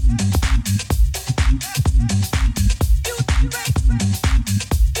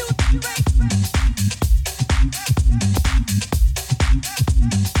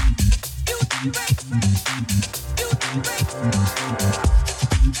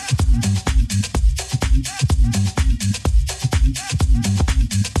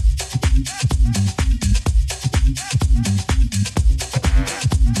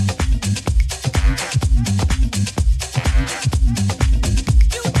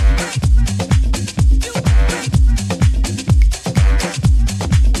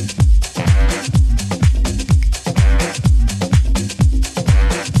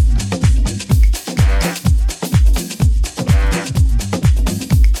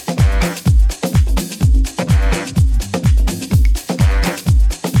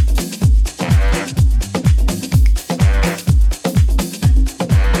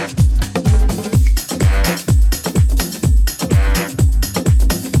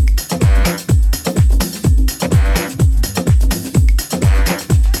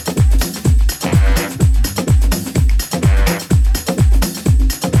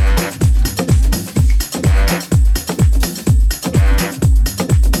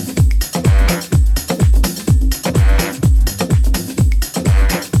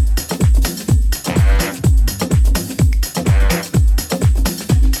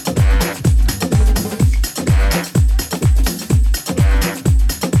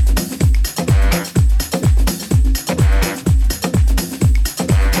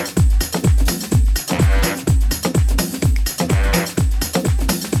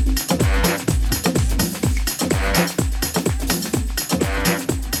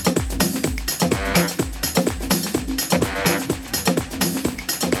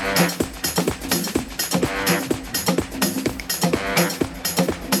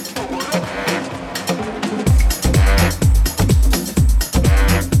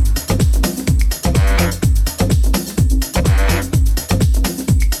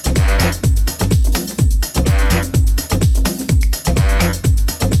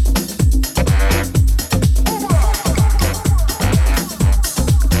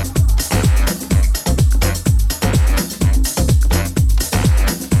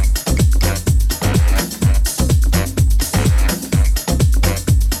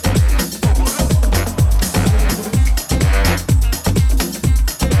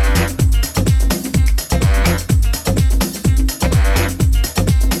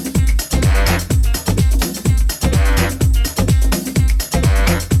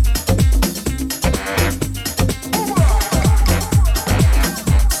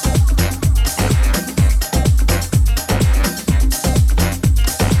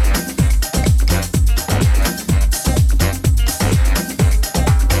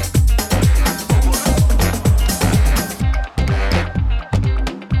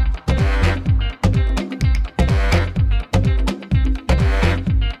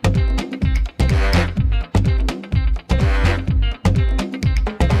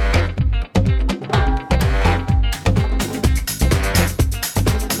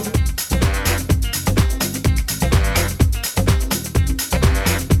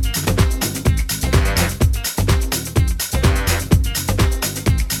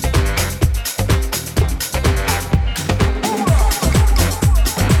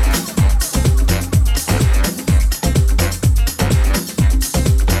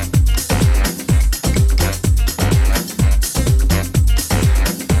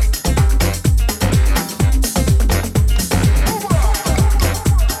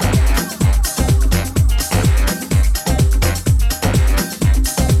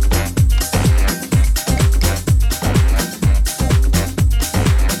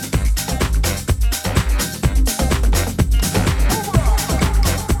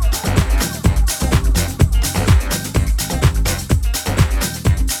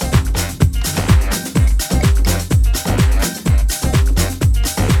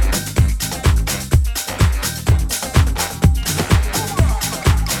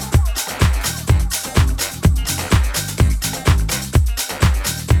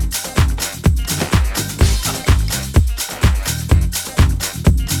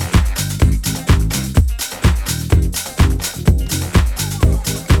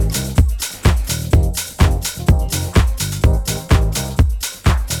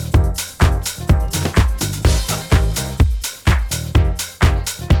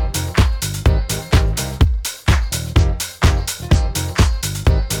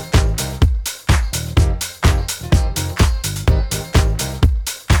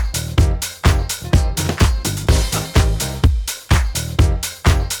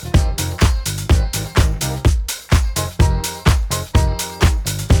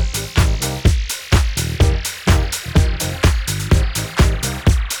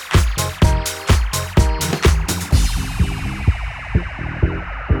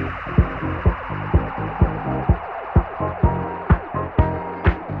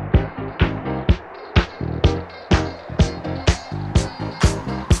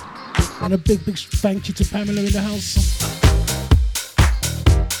 And a big thank you to Pamela in the house.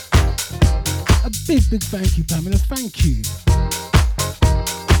 A big thank you, Pamela. Thank you.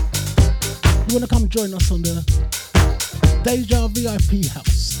 You want to come join us on the Deja VIP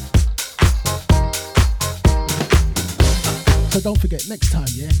house? So don't forget, next time,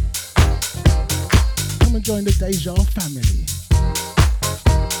 yeah? Come and join the Deja family.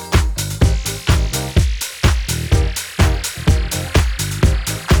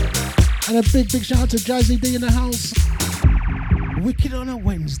 And a big shout out to Jazzy D in the house. Wicked on a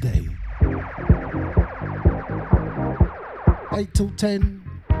Wednesday. 8 till 10.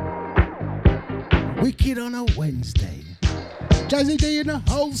 Wicked on a Wednesday. Jazzy D in the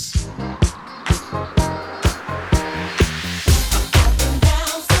house.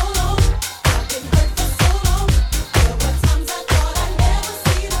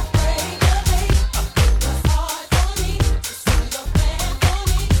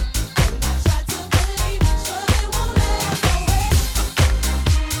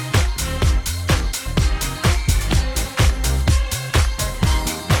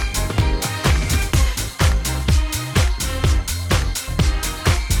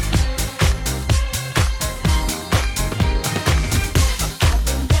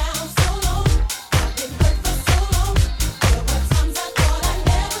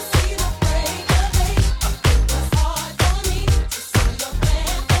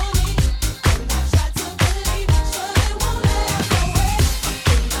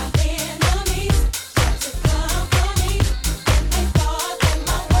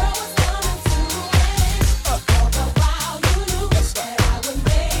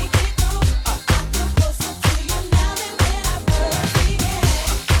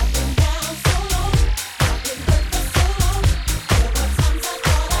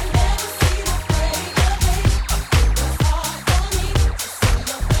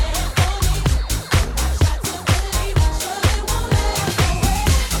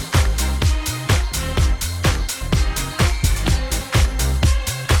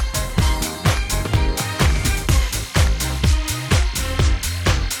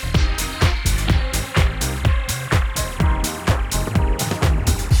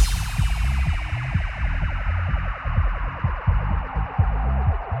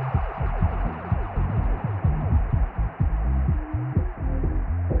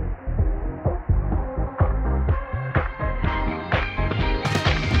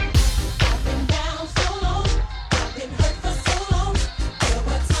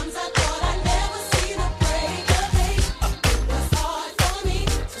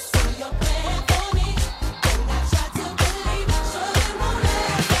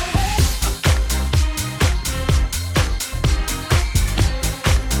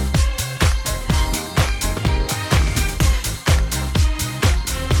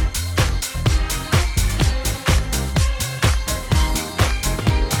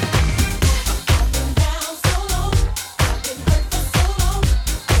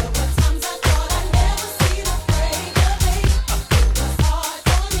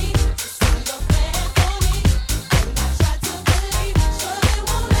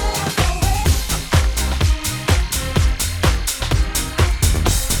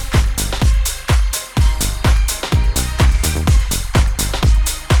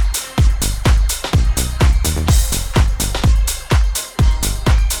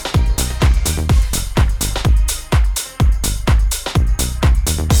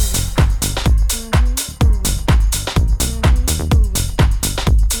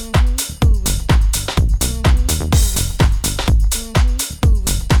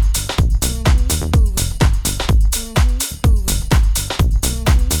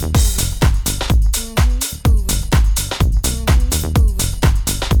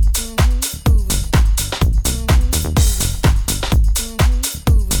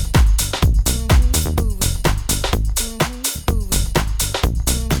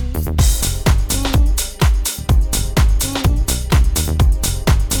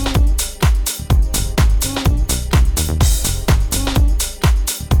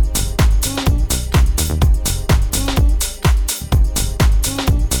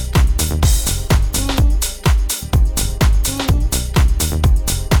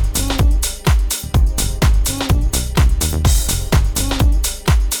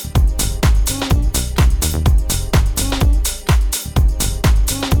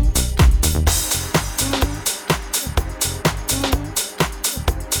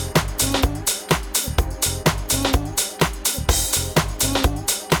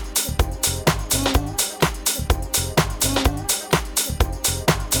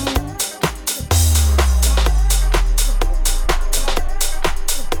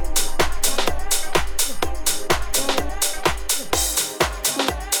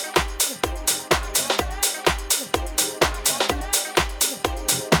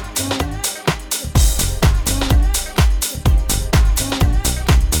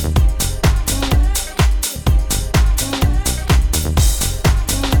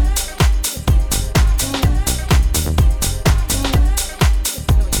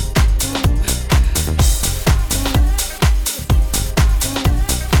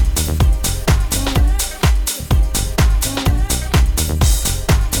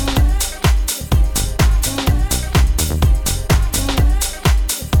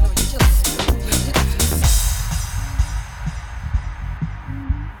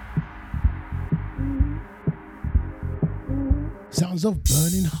 sounds of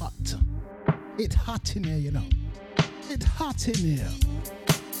burning hot. It's hot in here, you know. It's hot in here.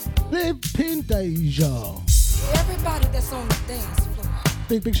 Flipping Deja. Everybody that's on the dance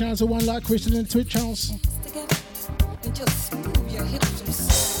floor. Big shout out to one like Crystal in the Twitch house. Together and just move your hips and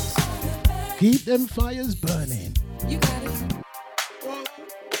sides. Keep them fires burning. You got it.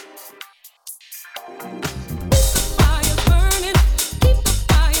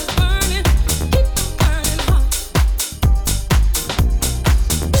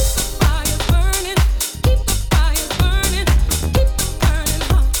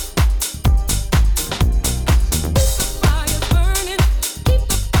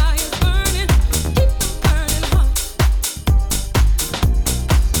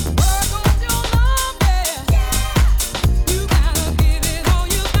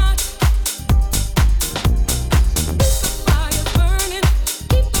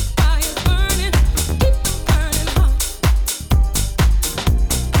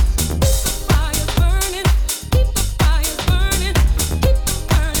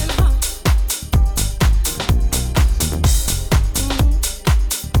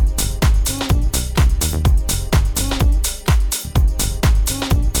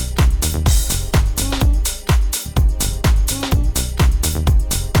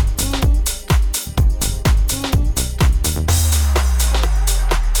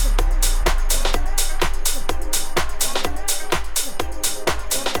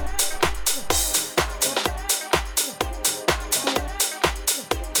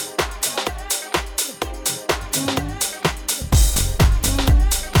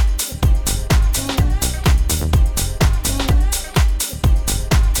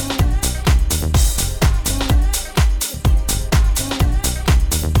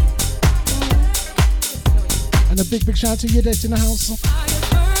 Big shout out to you that's in the house.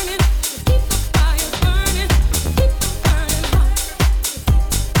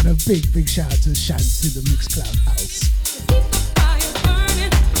 And a big shout out to Shants in the Mixcloud house.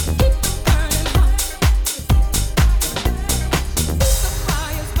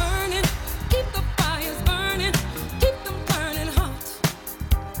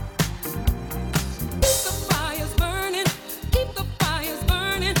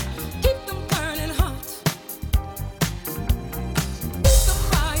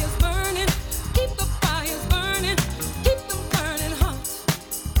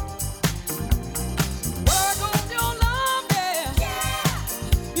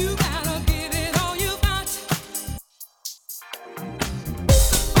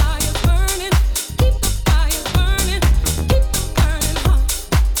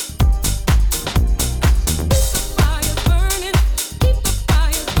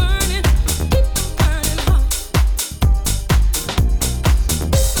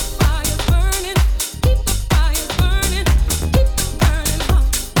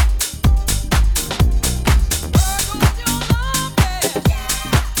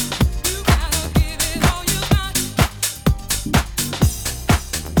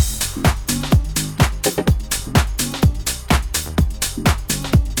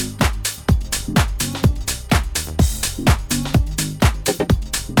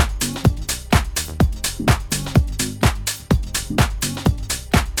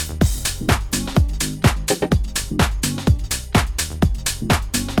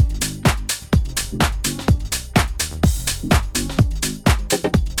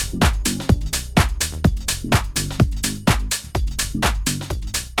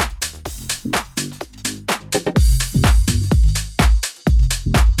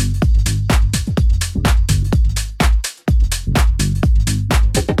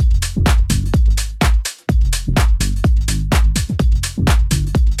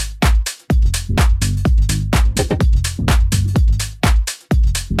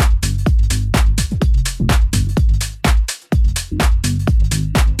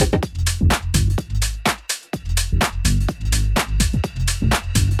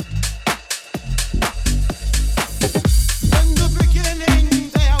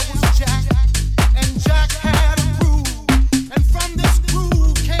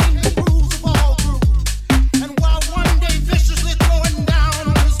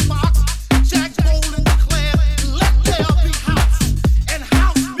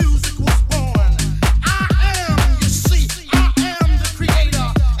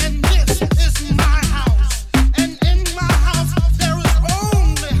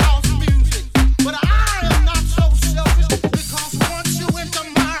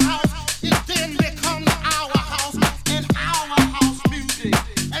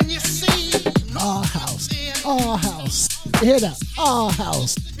 Hear that? Our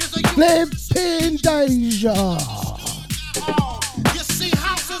house. Flipping Deja.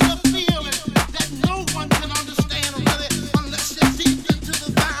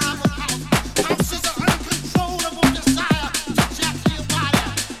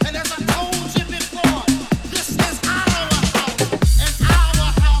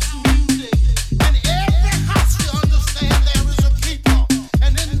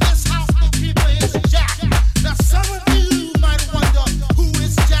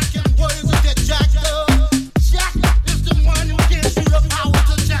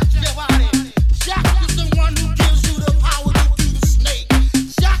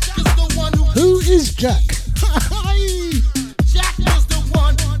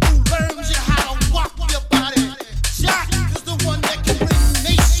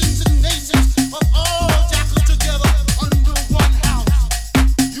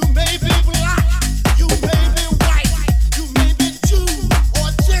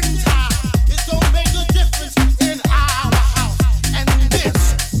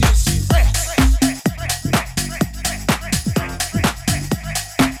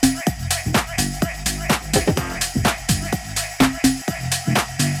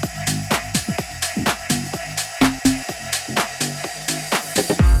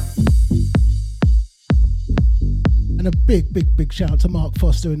 Big shout out to Mark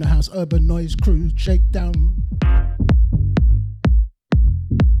Foster in the house. Urban Noise Crew Shakedown.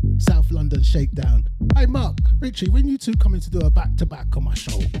 South London Shakedown. Hey Mark, Richie, when you two coming to do a back-to-back on my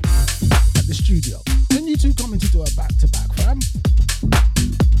show at the studio? When you two coming to do a back-to-back, fam?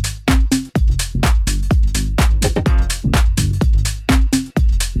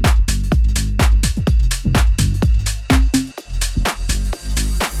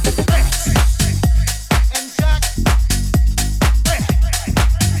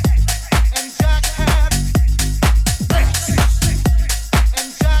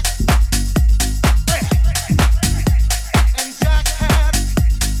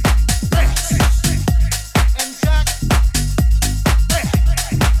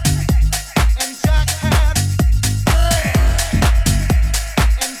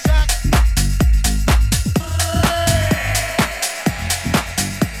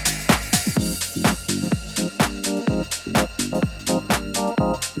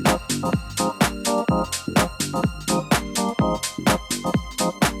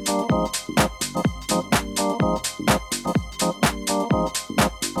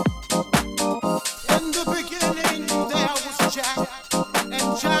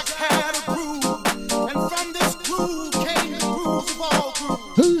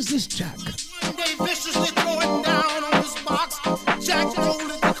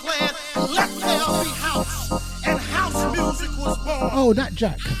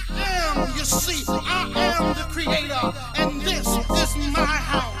 Jack. You see, I am the creator, and this is my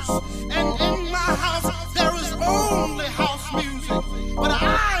house. And in my house, there is only house music. But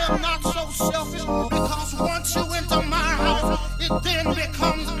I am not so selfish, because once you enter my house, it then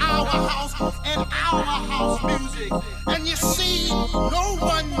becomes our house and our house music. And you see, no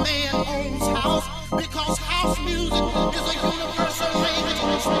one man owns house, because house music is a universal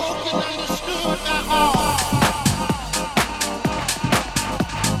language spoken and understood by all.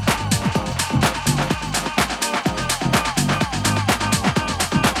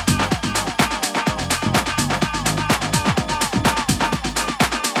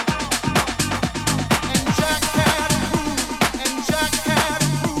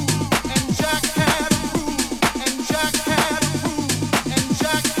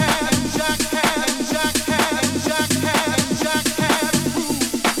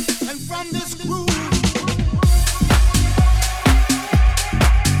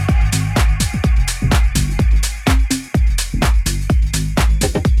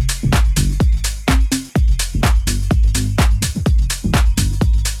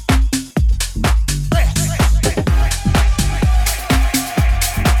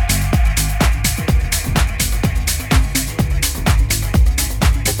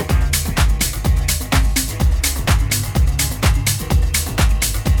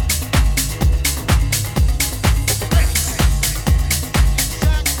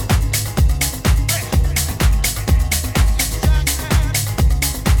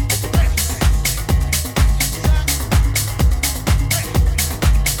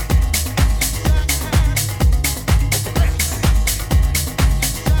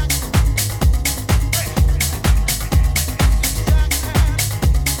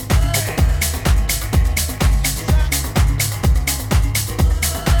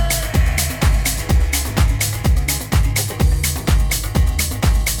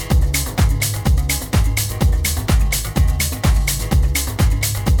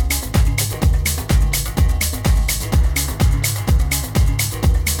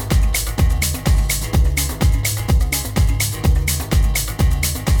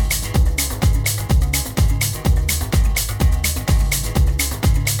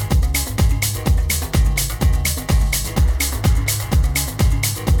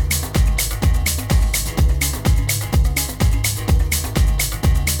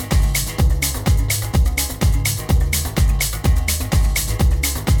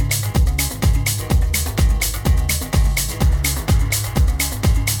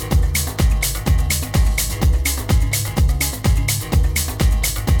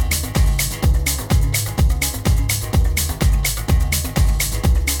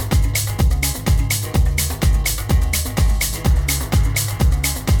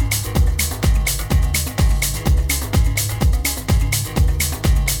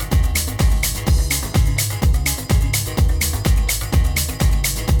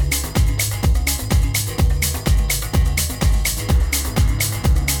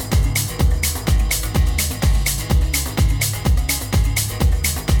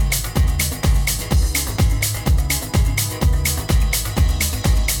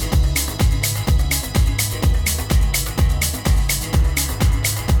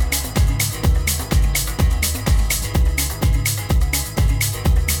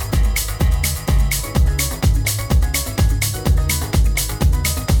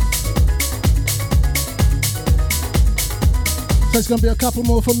 So it's gonna be a couple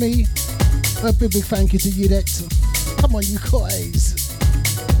more from me. A big thank you to you that. Come on, you guys.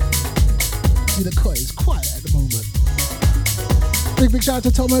 See the quiet is quiet at the moment. Big shout out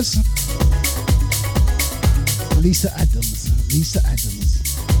to Thomas. Lisa Adams.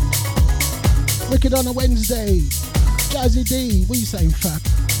 Wicked on a Wednesday. Jazzy D, what are you saying, fam?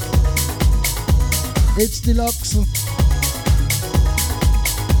 It's Deluxe.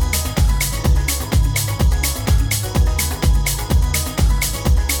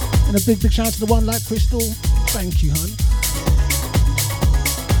 And a big shout out to the one like Crystal. Thank you, hun.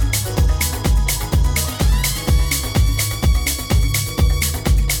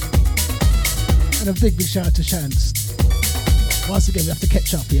 And a big shout out to Chance. Once again, we have to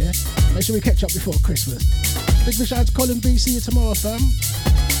catch up, yeah? Make sure we catch up before Christmas. Big shout out to Colin B. See you tomorrow, fam.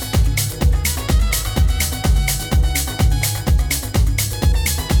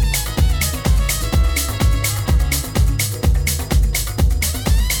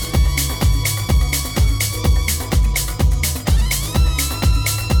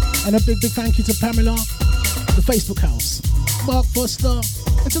 And a big thank you to Pamela, the Facebook house, Mark Foster,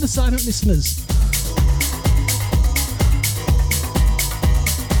 and to the silent listeners.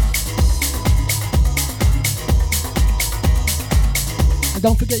 And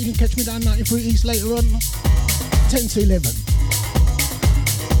don't forget, you can catch me down 93 East later on, 10 to 11.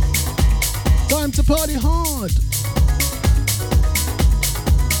 Time to party hard.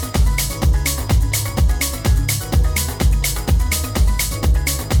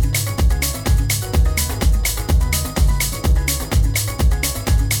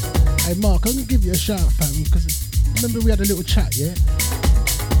 Hey Mark, I'm gonna give you a shout, fam, because remember we had a little chat, yeah?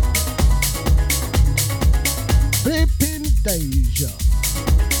 Flipping Deja.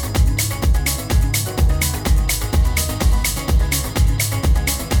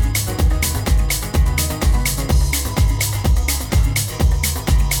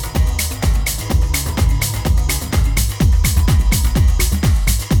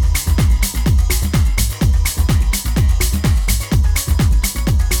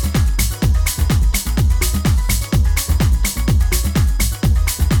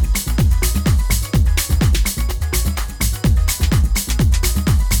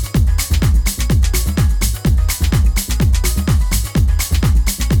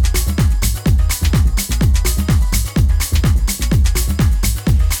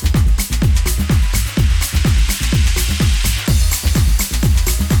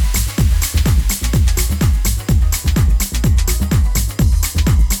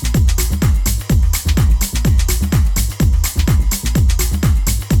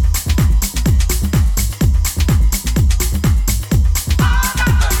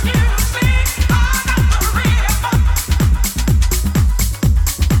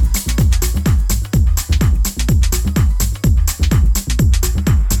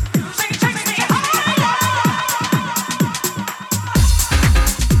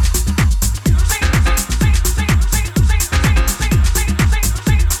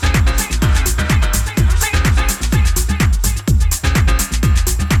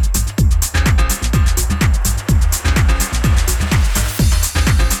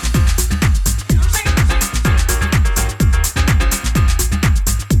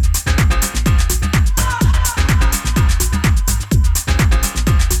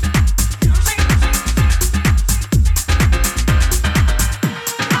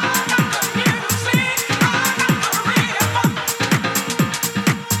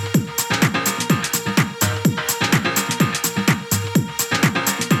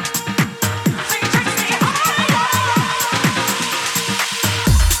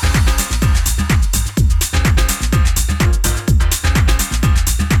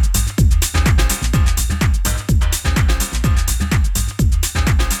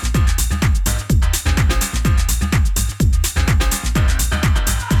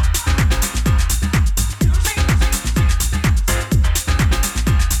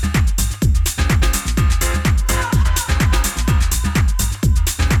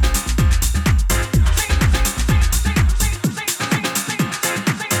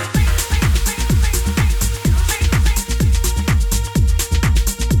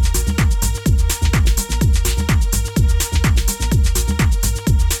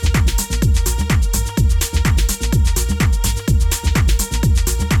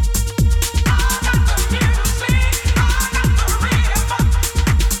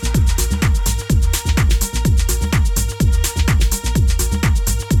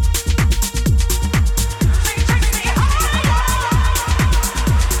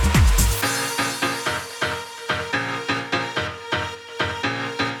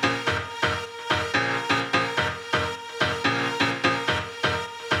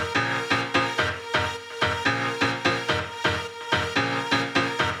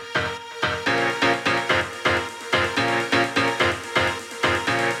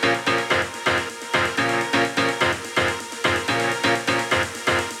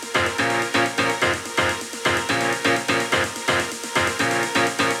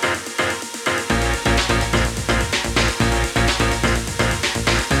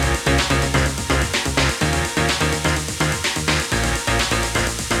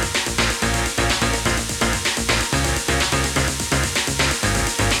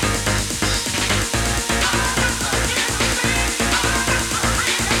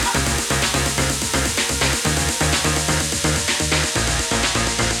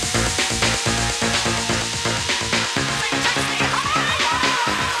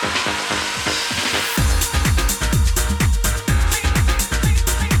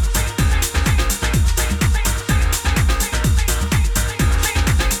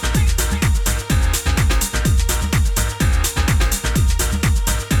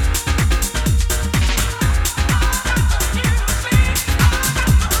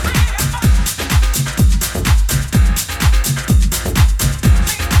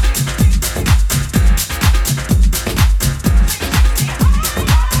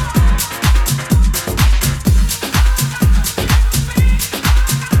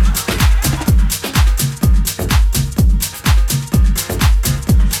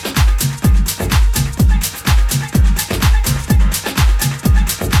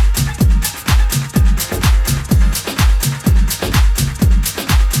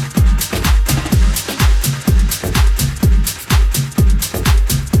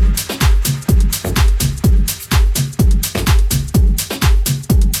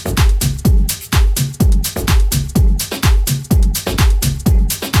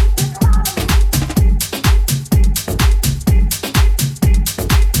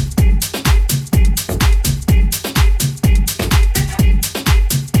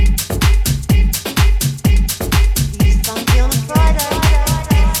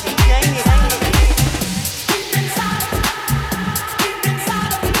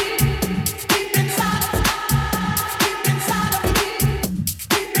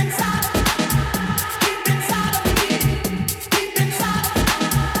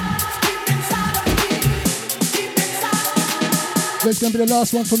 That's going to be the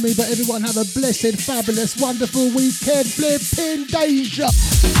last one from me, but everyone have a blessed, fabulous, wonderful weekend. Flipping danger.